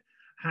Ireland could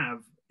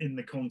have in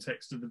the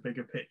context of the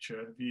bigger picture?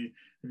 Have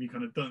you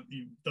kind of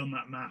done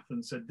that math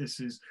and said this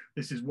is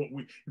what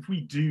if we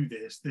do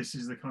this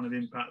is the kind of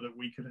impact that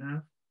we could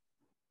have?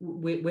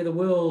 We're the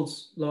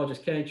world's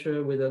largest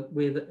caterer.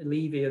 We're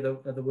Levy are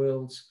the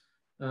world's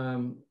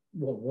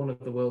one of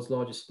the world's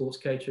largest sports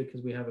caterer,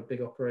 because we have a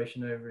big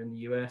operation over in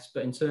the US.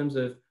 But in terms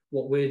of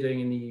what we're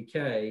doing in the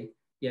UK,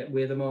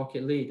 we're the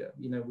market leader.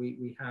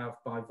 We have,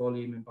 by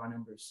volume and by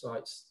number of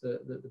sites,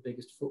 the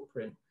biggest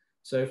footprint.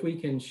 So if we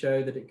can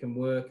show that it can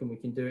work and we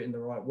can do it in the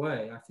right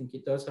way, I think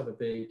it does have a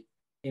big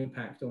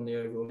impact on the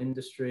overall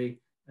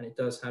industry, and it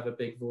does have a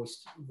big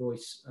voice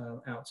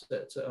out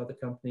to other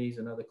companies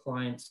and other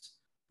clients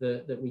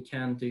that we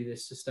can do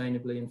this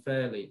sustainably and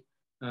fairly.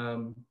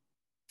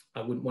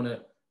 I wouldn't want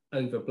to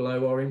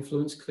overblow our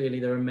influence.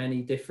 Clearly, there are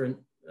many different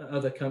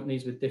other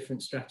companies with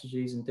different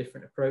strategies and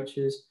different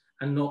approaches.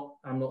 And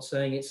I'm not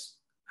saying it's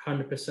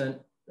 100%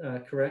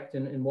 correct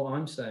in what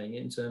I'm saying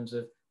in terms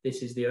of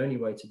this is the only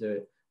way to do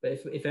it. But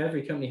if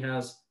every company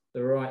has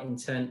the right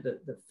intent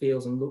that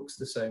feels and looks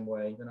the same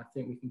way, then I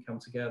think we can come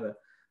together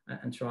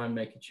and try and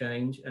make a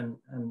change.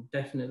 And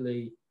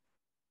definitely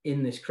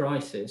in this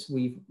crisis,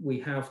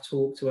 we have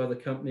talked to other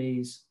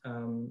companies,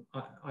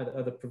 either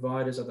other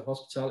providers, other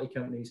hospitality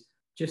companies,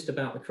 just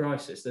about the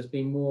crisis. There's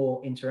been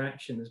more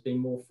interaction, there's been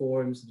more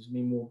forums, there's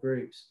been more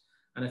groups.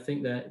 And I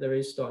think that there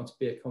is starting to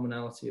be a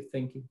commonality of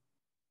thinking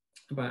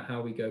about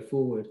how we go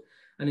forward.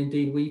 And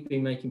indeed, we've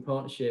been making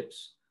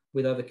partnerships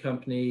with other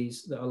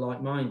companies that are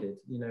like-minded.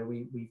 You know,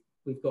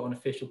 we've got an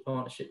official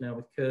partnership now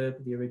with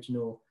Curb, the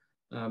original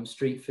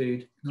street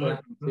food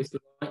collective, if you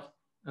like.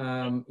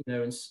 You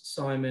know, and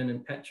Simon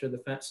and Petra,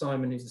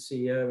 Simon who's the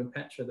CEO and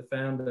Petra, the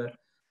founder,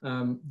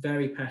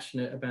 very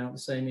passionate about the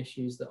same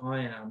issues that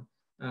I am.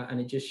 And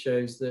it just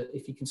shows that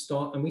if you can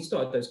start, and we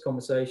started those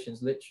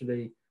conversations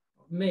literally,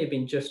 may have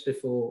been just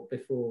before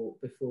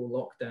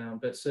lockdown,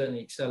 but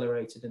certainly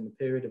accelerated in the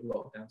period of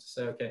lockdown, to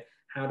say, okay,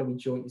 how do we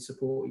jointly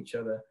support each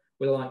other?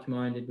 We're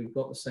like-minded, we've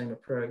got the same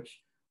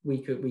approach. We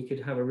could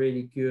have a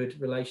really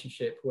good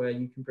relationship where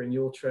you can bring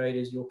your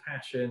traders, your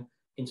passion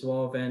into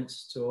our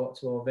events, to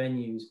our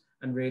venues,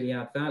 and really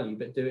add value,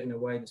 but do it in a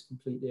way that's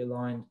completely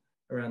aligned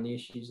around the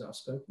issues that I've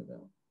spoken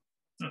about.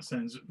 That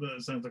sounds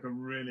like a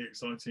really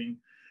exciting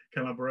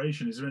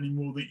collaboration. Is there any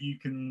more that you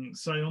can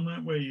say on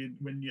that,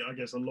 I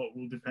guess a lot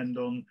will depend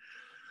on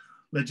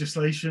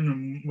legislation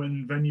and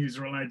when venues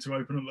are allowed to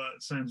open up?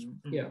 That sounds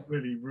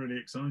really, really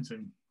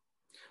exciting.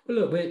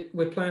 Well, look,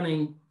 we're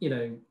planning, you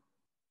know,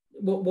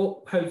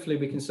 what hopefully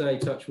we can say,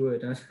 touch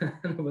wood,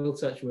 and we'll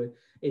touch wood,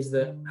 is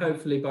that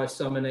hopefully by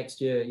summer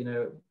next year, you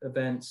know,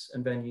 events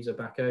and venues are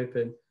back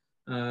open,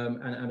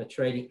 and are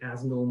trading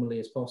as normally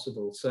as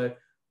possible. So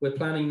we're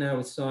planning now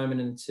with Simon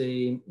and the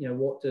team, you know,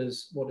 what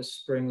does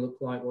spring look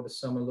like? What does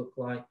summer look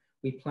like?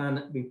 We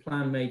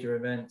plan major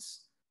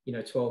events, you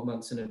know, 12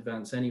 months in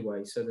advance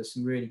anyway. So there's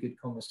some really good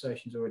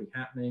conversations already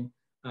happening.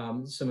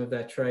 Some of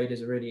their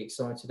traders are really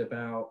excited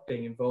about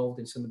being involved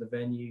in some of the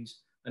venues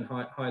and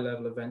high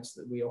level events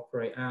that we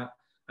operate at.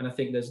 And I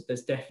think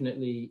there's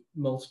definitely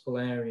multiple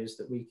areas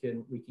that we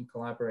can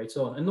collaborate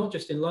on, and not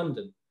just in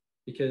London,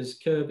 because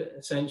Curb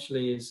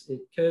essentially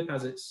Curb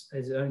has its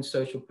own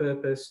social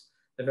purpose.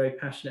 They're very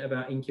passionate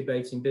about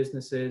incubating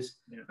businesses,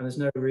 and there's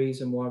no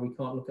reason why we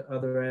can't look at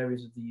other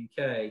areas of the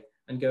UK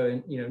and go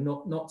and, you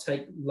know, not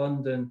take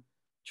London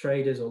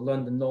traders or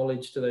London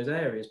knowledge to those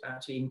areas, but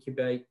actually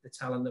incubate the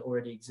talent that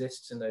already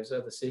exists in those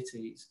other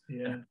cities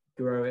and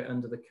grow it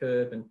under the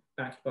Curb and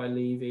backed by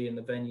Levy and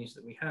the venues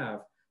that we have.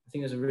 I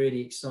think there's a really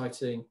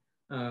exciting,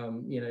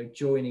 you know,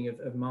 joining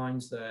of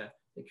minds there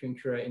that can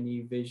create a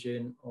new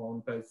vision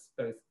on both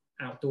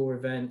outdoor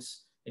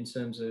events, in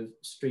terms of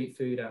street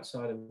food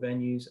outside of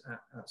venues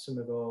at some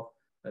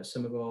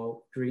of our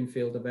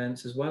greenfield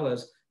events, as well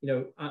as, you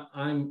know,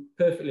 I'm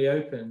perfectly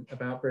open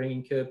about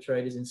bringing Curb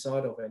traders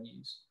inside our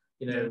venues.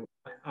 You know,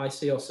 I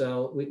see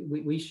ourselves,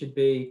 we should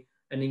be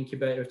an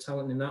incubator of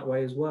talent in that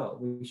way as well.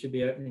 We should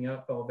be opening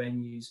up our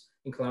venues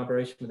in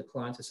collaboration with the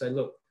client to say,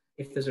 look,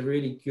 if there's a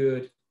really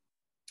good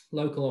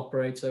local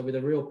operator with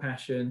a real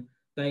passion,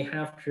 they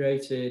have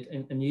created,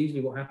 and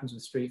usually what happens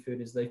with street food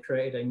is they've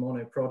created a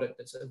mono product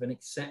that's of an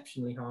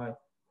exceptionally high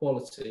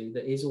quality,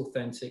 that is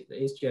authentic,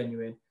 that is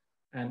genuine,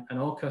 and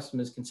our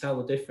customers can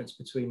tell the difference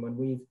between when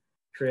we've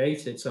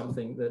created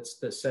something that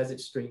says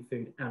it's street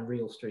food and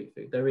real street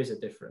food. There is a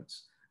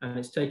difference. And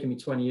it's taken me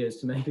 20 years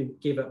to maybe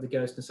give up the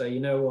ghost and say, you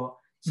know what,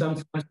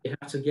 sometimes you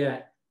have to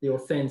get the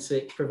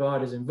authentic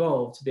providers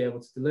involved to be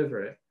able to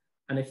deliver it.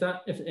 And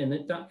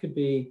that could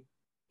be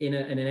in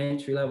an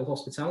entry-level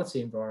hospitality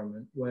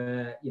environment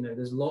where, you know,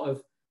 there's a lot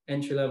of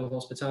entry-level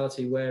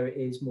hospitality where it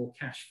is more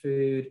cash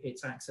food,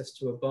 it's access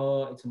to a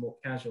bar, it's a more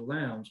casual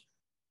lounge.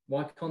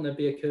 Why can't there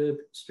be a Curb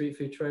street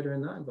food trader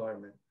in that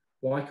environment?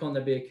 Why can't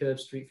there be a Curb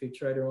street food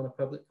trader on a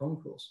public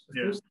concourse? Of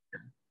course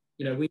there can.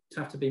 You know, we just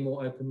have to be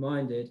more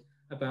open-minded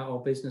about our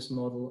business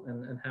model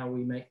and how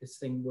we make this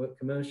thing work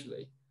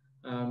commercially.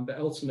 But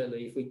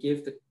ultimately, if we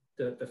give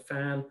the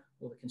fan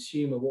or the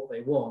consumer what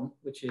they want,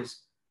 which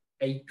is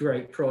a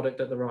great product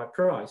at the right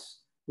price,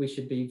 we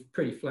should be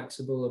pretty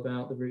flexible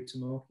about the route to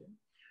market.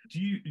 Do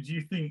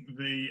you think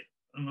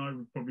and I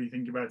would probably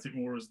think about it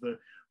more as the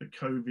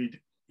COVID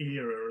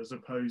era as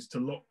opposed to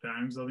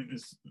lockdowns. I think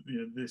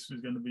this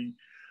is going to be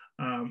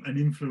an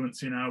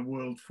influence in our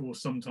world for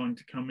some time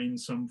to come in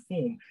some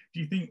form. Do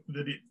you think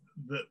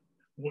that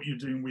what you're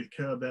doing with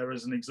Curb there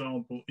as an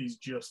example is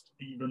just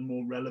even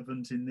more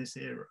relevant in this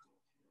era?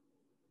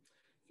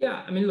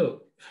 Yeah, I mean,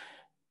 look,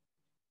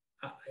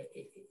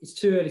 it's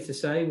too early to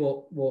say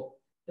what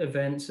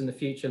events in the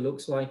future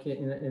looks like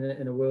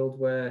in a world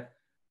where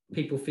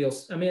people feel,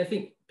 I mean, I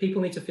think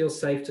people need to feel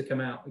safe to come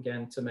out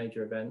again to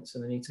major events,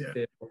 and they need to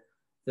feel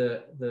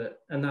that,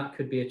 and that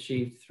could be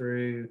achieved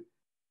through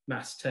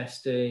mass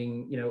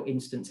testing, you know,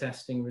 instant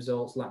testing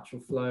results,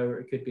 lateral flow, or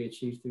it could be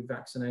achieved through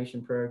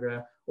vaccination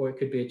program, or it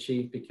could be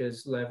achieved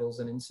because levels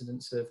and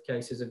incidence of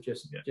cases have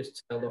just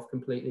tailed off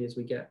completely as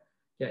we get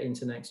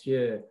into next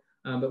year.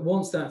 But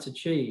once that's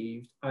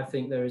achieved, I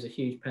think there is a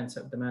huge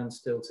pent-up demand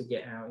still to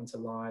get out into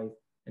live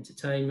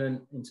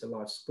entertainment, into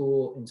live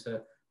sport,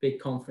 into big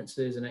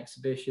conferences and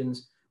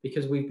exhibitions,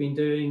 because we've been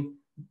doing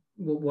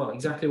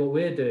exactly what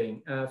we're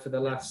doing for the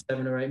last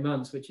 7 or 8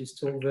 months, which is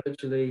talk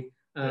virtually,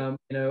 you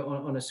know,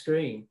 on a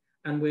screen.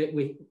 And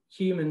we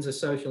humans are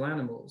social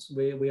animals.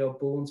 We are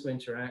born to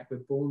interact. We're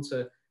born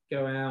to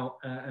go out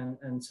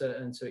and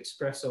to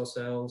express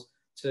ourselves,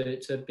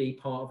 to be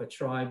part of a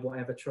tribe,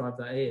 whatever tribe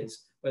that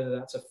is, whether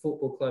that's a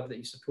football club that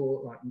you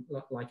support,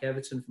 like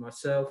Everton for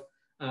myself,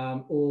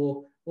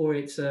 or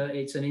it's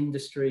an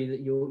industry that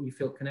you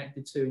feel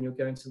connected to, and you're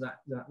going to that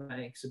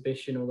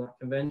exhibition or that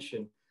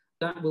convention.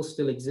 That will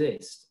still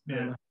exist,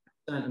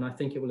 and I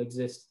think it will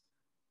exist,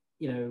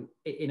 you know,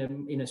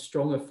 in a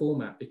stronger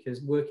format,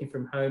 because working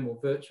from home or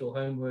virtual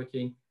home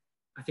working,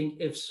 I think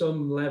if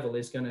some level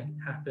is going to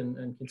happen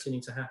and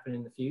continue to happen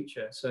in the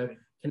future. So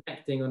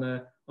connecting on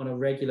a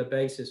regular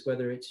basis,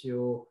 whether it's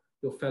your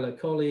fellow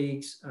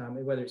colleagues,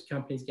 whether it's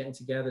companies getting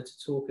together to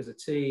talk as a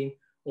team,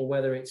 or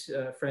whether it's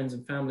friends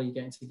and family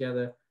getting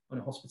together on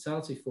a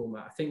hospitality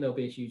format, I think there'll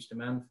be a huge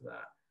demand for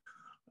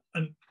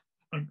that.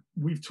 And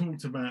we've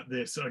talked about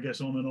this, I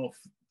guess, on and off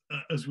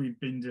as we've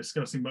been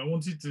discussing, but I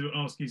wanted to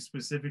ask you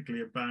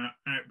specifically about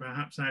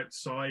perhaps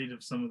outside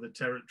of some of the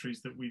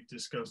territories that we've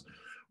discussed,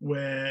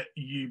 where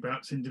you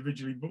perhaps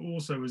individually, but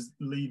also as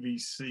Levy,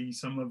 see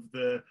some of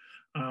the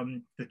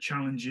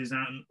challenges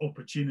and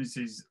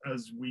opportunities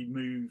as we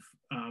move,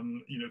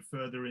 you know,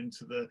 further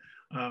into the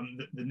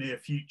near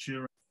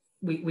future.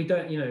 We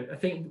don't, you know, I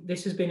think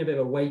this has been a bit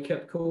of a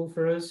wake-up call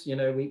for us. You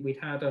know, we've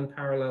had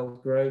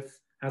unparalleled growth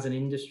as an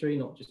industry,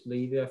 not just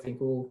Levy. I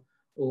think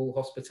all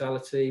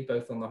hospitality,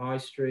 both on the high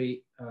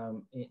street,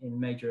 in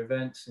major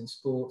events, in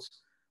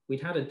sports.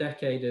 We'd had a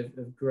decade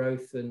of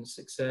growth and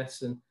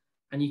success,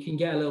 and you can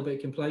get a little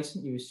bit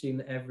complacent. You assume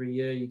that every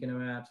year you're going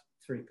to add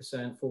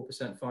 3%,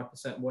 4%,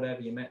 5%,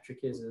 whatever your metric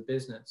is as a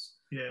business.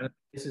 Yeah. And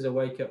this is a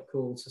wake-up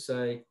call to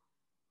say,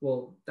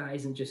 well, that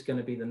isn't just going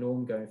to be the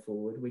norm going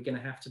forward. We're going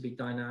to have to be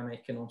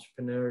dynamic and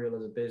entrepreneurial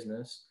as a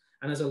business.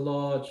 And as a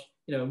large,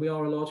 you know, we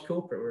are a large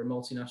corporate, we're a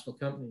multinational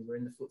company, we're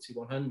in the FTSE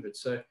 100.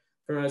 So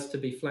for us to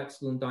be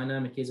flexible and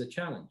dynamic is a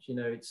challenge. You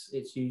know,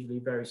 it's usually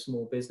very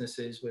small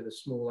businesses with a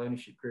small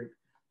ownership group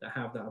that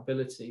have that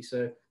ability.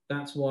 So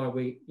that's why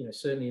we, you know,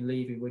 certainly in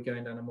Levy, we're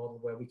going down a model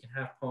where we can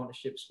have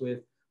partnerships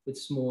with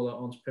smaller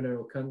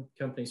entrepreneurial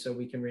companies, so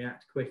we can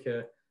react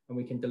quicker and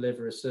we can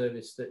deliver a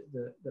service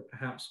that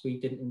perhaps we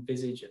didn't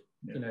envisage,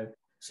 you know,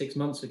 6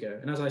 months ago.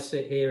 And as I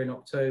sit here in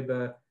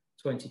October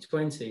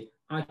 2020,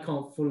 I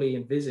can't fully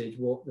envisage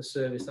what the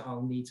service that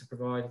I'll need to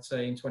provide,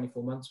 say, in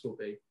 24 months will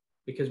be,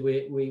 because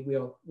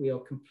we are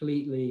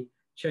completely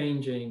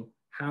changing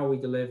how we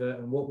deliver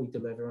and what we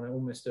deliver on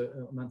almost a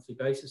monthly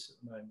basis at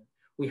the moment.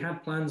 We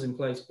had plans in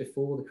place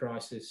before the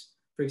crisis,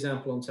 for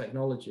example, on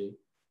technology.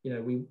 You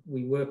know,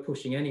 we were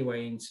pushing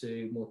anyway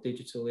into more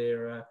digital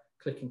era,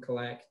 click and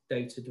collect,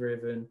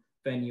 data-driven,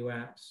 venue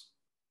apps,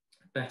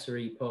 better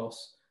EPOS,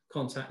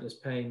 contactless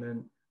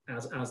payment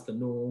as the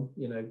norm.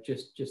 You know,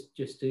 just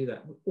do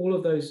that. All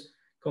of those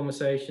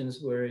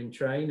conversations were in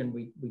train, and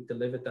we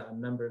delivered that a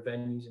number of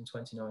venues in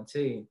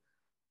 2019.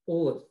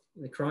 All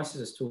that the crisis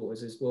has taught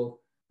us is, well,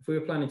 if we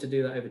were planning to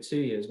do that over 2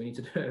 years, we need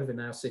to do it over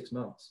now 6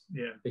 months.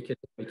 Yeah. Because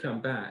when we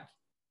come back,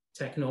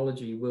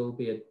 technology will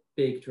be a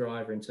big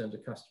driver in terms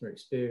of customer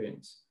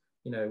experience.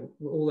 You know,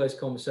 all those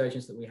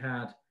conversations that we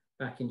had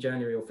back in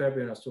January or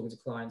February when I was talking to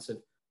clients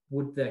of,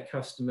 would their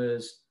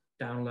customers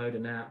download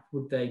an app?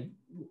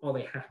 Are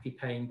they happy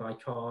paying by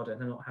card and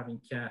not having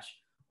cash?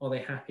 Are they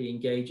happy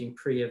engaging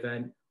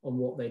pre-event on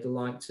what they'd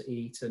like to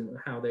eat and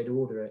how they'd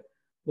order it?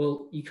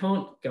 Well, you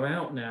can't go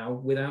out now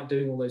without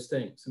doing all those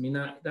things. I mean,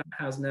 that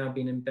has now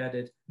been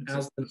embedded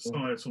as the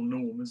societal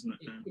norm, isn't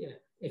it? Yeah.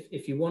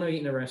 If you want to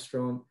eat in a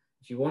restaurant,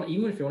 even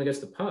if you want to go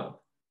to the pub,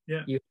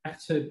 you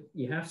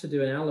have to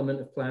do an element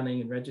of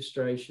planning and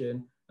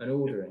registration and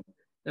ordering.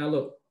 Now,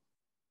 look,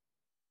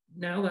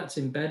 now that's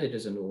embedded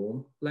as a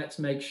norm, let's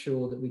make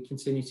sure that we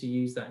continue to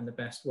use that in the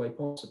best way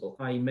possible,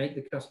 i.e. make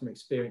the customer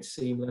experience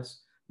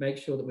seamless, make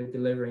sure that we're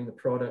delivering the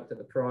product at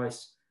the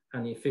price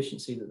and the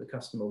efficiency that the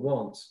customer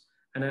wants,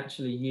 and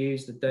actually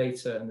use the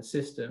data and the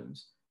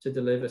systems to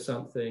deliver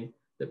something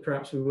that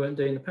perhaps we weren't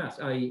doing in the past,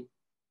 i.e.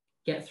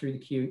 get through the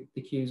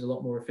queues a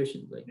lot more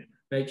efficiently. Yeah.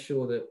 Make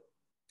sure that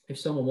if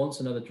someone wants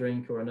another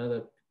drink or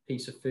another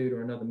piece of food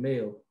or another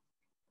meal,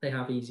 they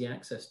have easy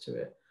access to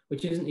it,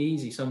 which isn't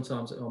easy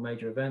sometimes at our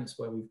major events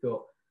where we've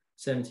got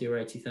 70 or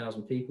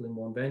 80,000 people in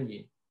one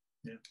venue.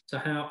 Yeah. So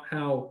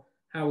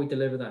how we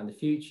deliver that in the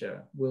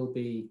future will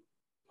be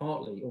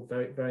partly or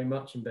very, very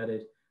much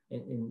embedded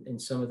in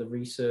some of the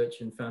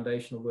research and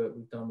foundational work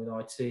we've done with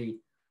IT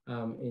in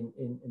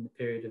the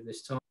period of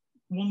this time.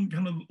 One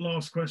kind of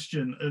last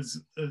question,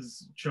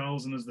 as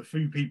Charles and as the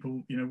Food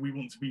People, you know, we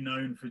want to be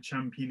known for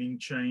championing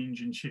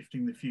change and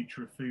shifting the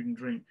future of food and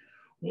drink.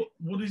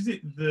 What is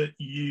it that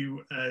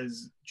you,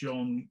 as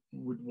Jon,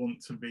 would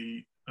want to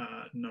be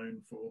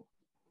known for?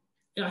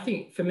 Yeah, I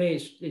think for me,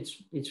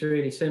 it's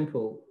really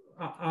simple.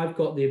 I've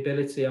got the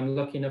ability. I'm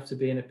lucky enough to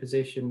be in a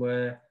position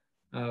where,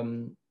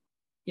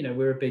 you know,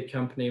 we're a big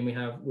company and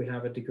we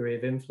have a degree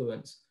of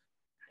influence.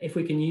 If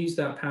we can use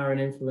that power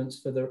and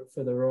influence for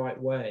the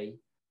right way,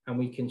 and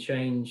we can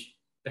change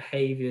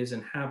behaviors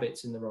and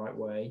habits in the right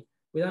way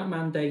without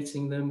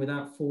mandating them,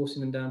 without forcing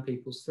them down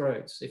people's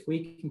throats. If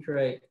we can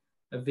create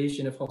a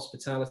vision of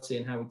hospitality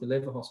and how we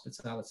deliver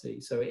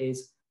hospitality so it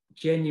is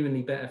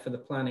genuinely better for the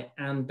planet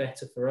and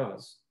better for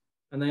us,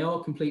 and they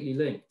are completely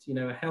linked. You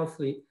know,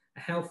 a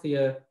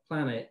healthier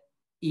planet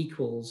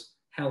equals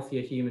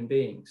healthier human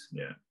beings.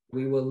 Yeah.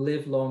 We will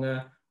live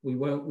longer. We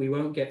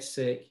won't get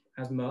sick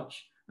as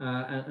much,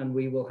 and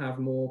we will have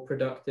more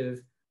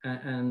productive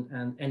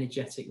and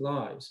energetic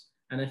lives.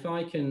 And if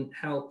I can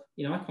help,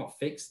 you know, I can't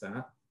fix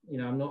that. You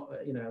know, I'm not,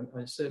 you know,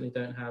 I certainly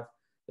don't have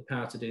the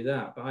power to do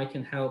that, but I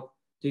can help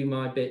do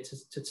my bit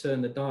to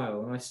turn the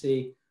dial. And I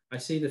see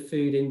the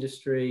food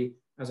industry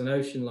as an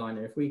ocean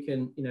liner. If we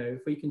can, you know,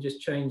 if we can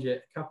just change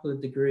it a couple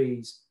of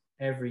degrees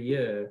every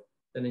year,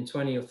 then in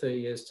 20 or 30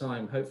 years'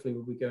 time, hopefully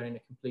we'll be going in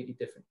a completely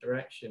different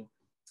direction.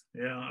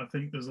 Yeah, I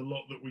think there's a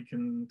lot that we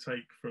can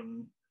take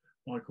from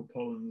Michael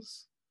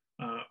Pollan's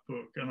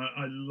book, and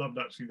I loved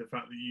actually the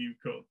fact that you've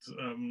got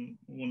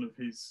one of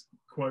his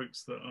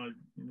quotes that I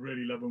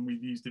really love, and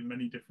we've used in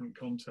many different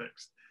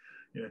contexts.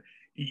 You know,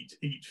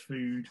 eat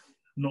food,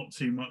 not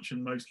too much,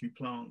 and mostly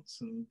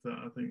plants. And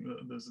I think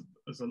that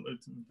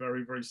it's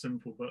very, very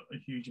simple, but a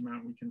huge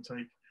amount we can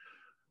take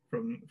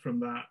from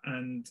that.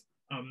 And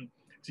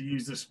to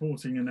use the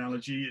sporting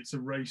analogy, it's a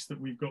race that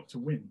we've got to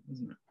win,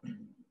 isn't it?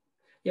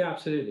 Yeah,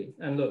 absolutely.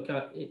 And look,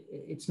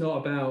 it's not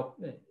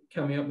about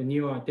coming up with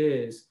new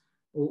ideas.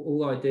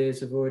 All ideas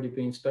have already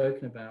been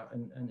spoken about,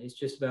 and it's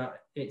just about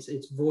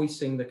it's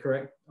voicing the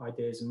correct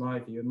ideas, in my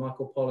view. And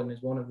Michael Pollan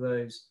is one of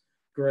those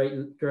great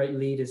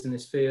leaders in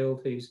this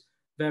field who's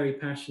very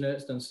passionate.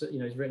 Has done, you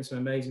know, he's written some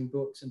amazing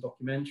books and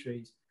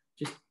documentaries.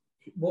 Just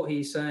what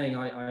he's saying,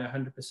 I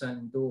 100%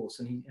 endorse.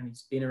 And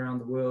he's been around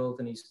the world,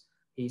 and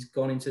he's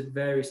gone into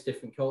various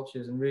different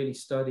cultures and really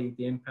studied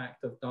the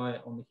impact of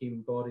diet on the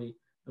human body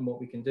and what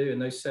we can do. And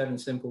those 7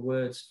 simple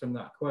words from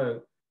that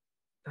quote,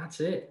 that's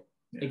it.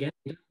 Yeah. Again,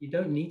 you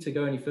don't need to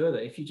go any further.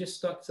 If you just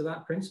stuck to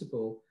that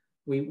principle,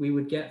 we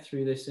would get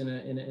through this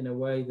in a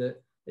way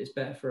that is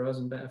better for us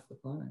and better for the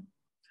planet.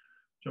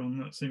 John,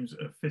 that seems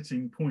a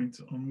fitting point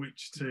on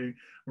which to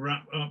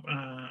wrap up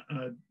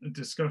our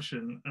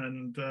discussion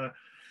and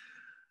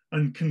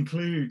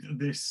conclude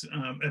this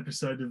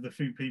episode of the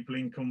Food People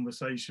in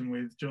Conversation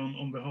with. Jon,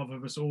 on behalf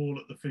of us all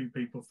at the Food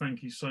People,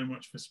 thank you so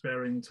much for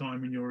sparing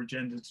time in your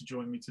agenda to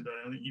join me today.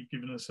 I think you've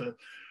given us a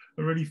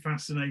really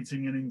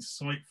fascinating and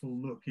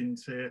insightful look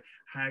into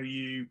how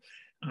you,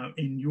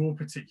 in your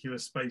particular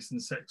space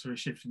and sector, are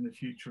shifting the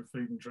future of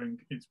food and drink.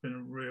 It's been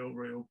a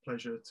real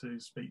pleasure to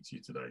speak to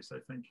you today. So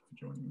thank you for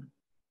joining me.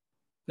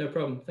 No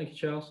problem. Thank you,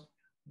 Charles.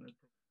 No problem.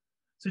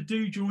 So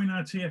do join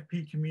our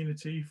TFP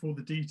community for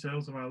the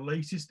details of our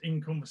latest In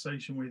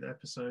Conversation With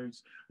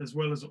episodes, as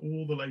well as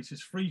all the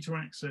latest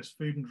free-to-access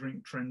food and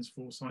drink trends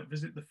foresight.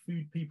 Visit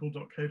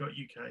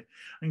thefoodpeople.co.uk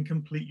and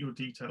complete your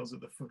details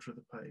at the footer of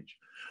the page.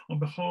 On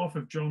behalf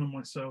of Jon and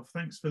myself,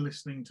 thanks for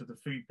listening to the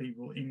Food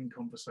People in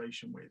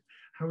Conversation With.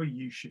 How are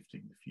you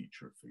shifting the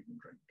future of food and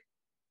drink?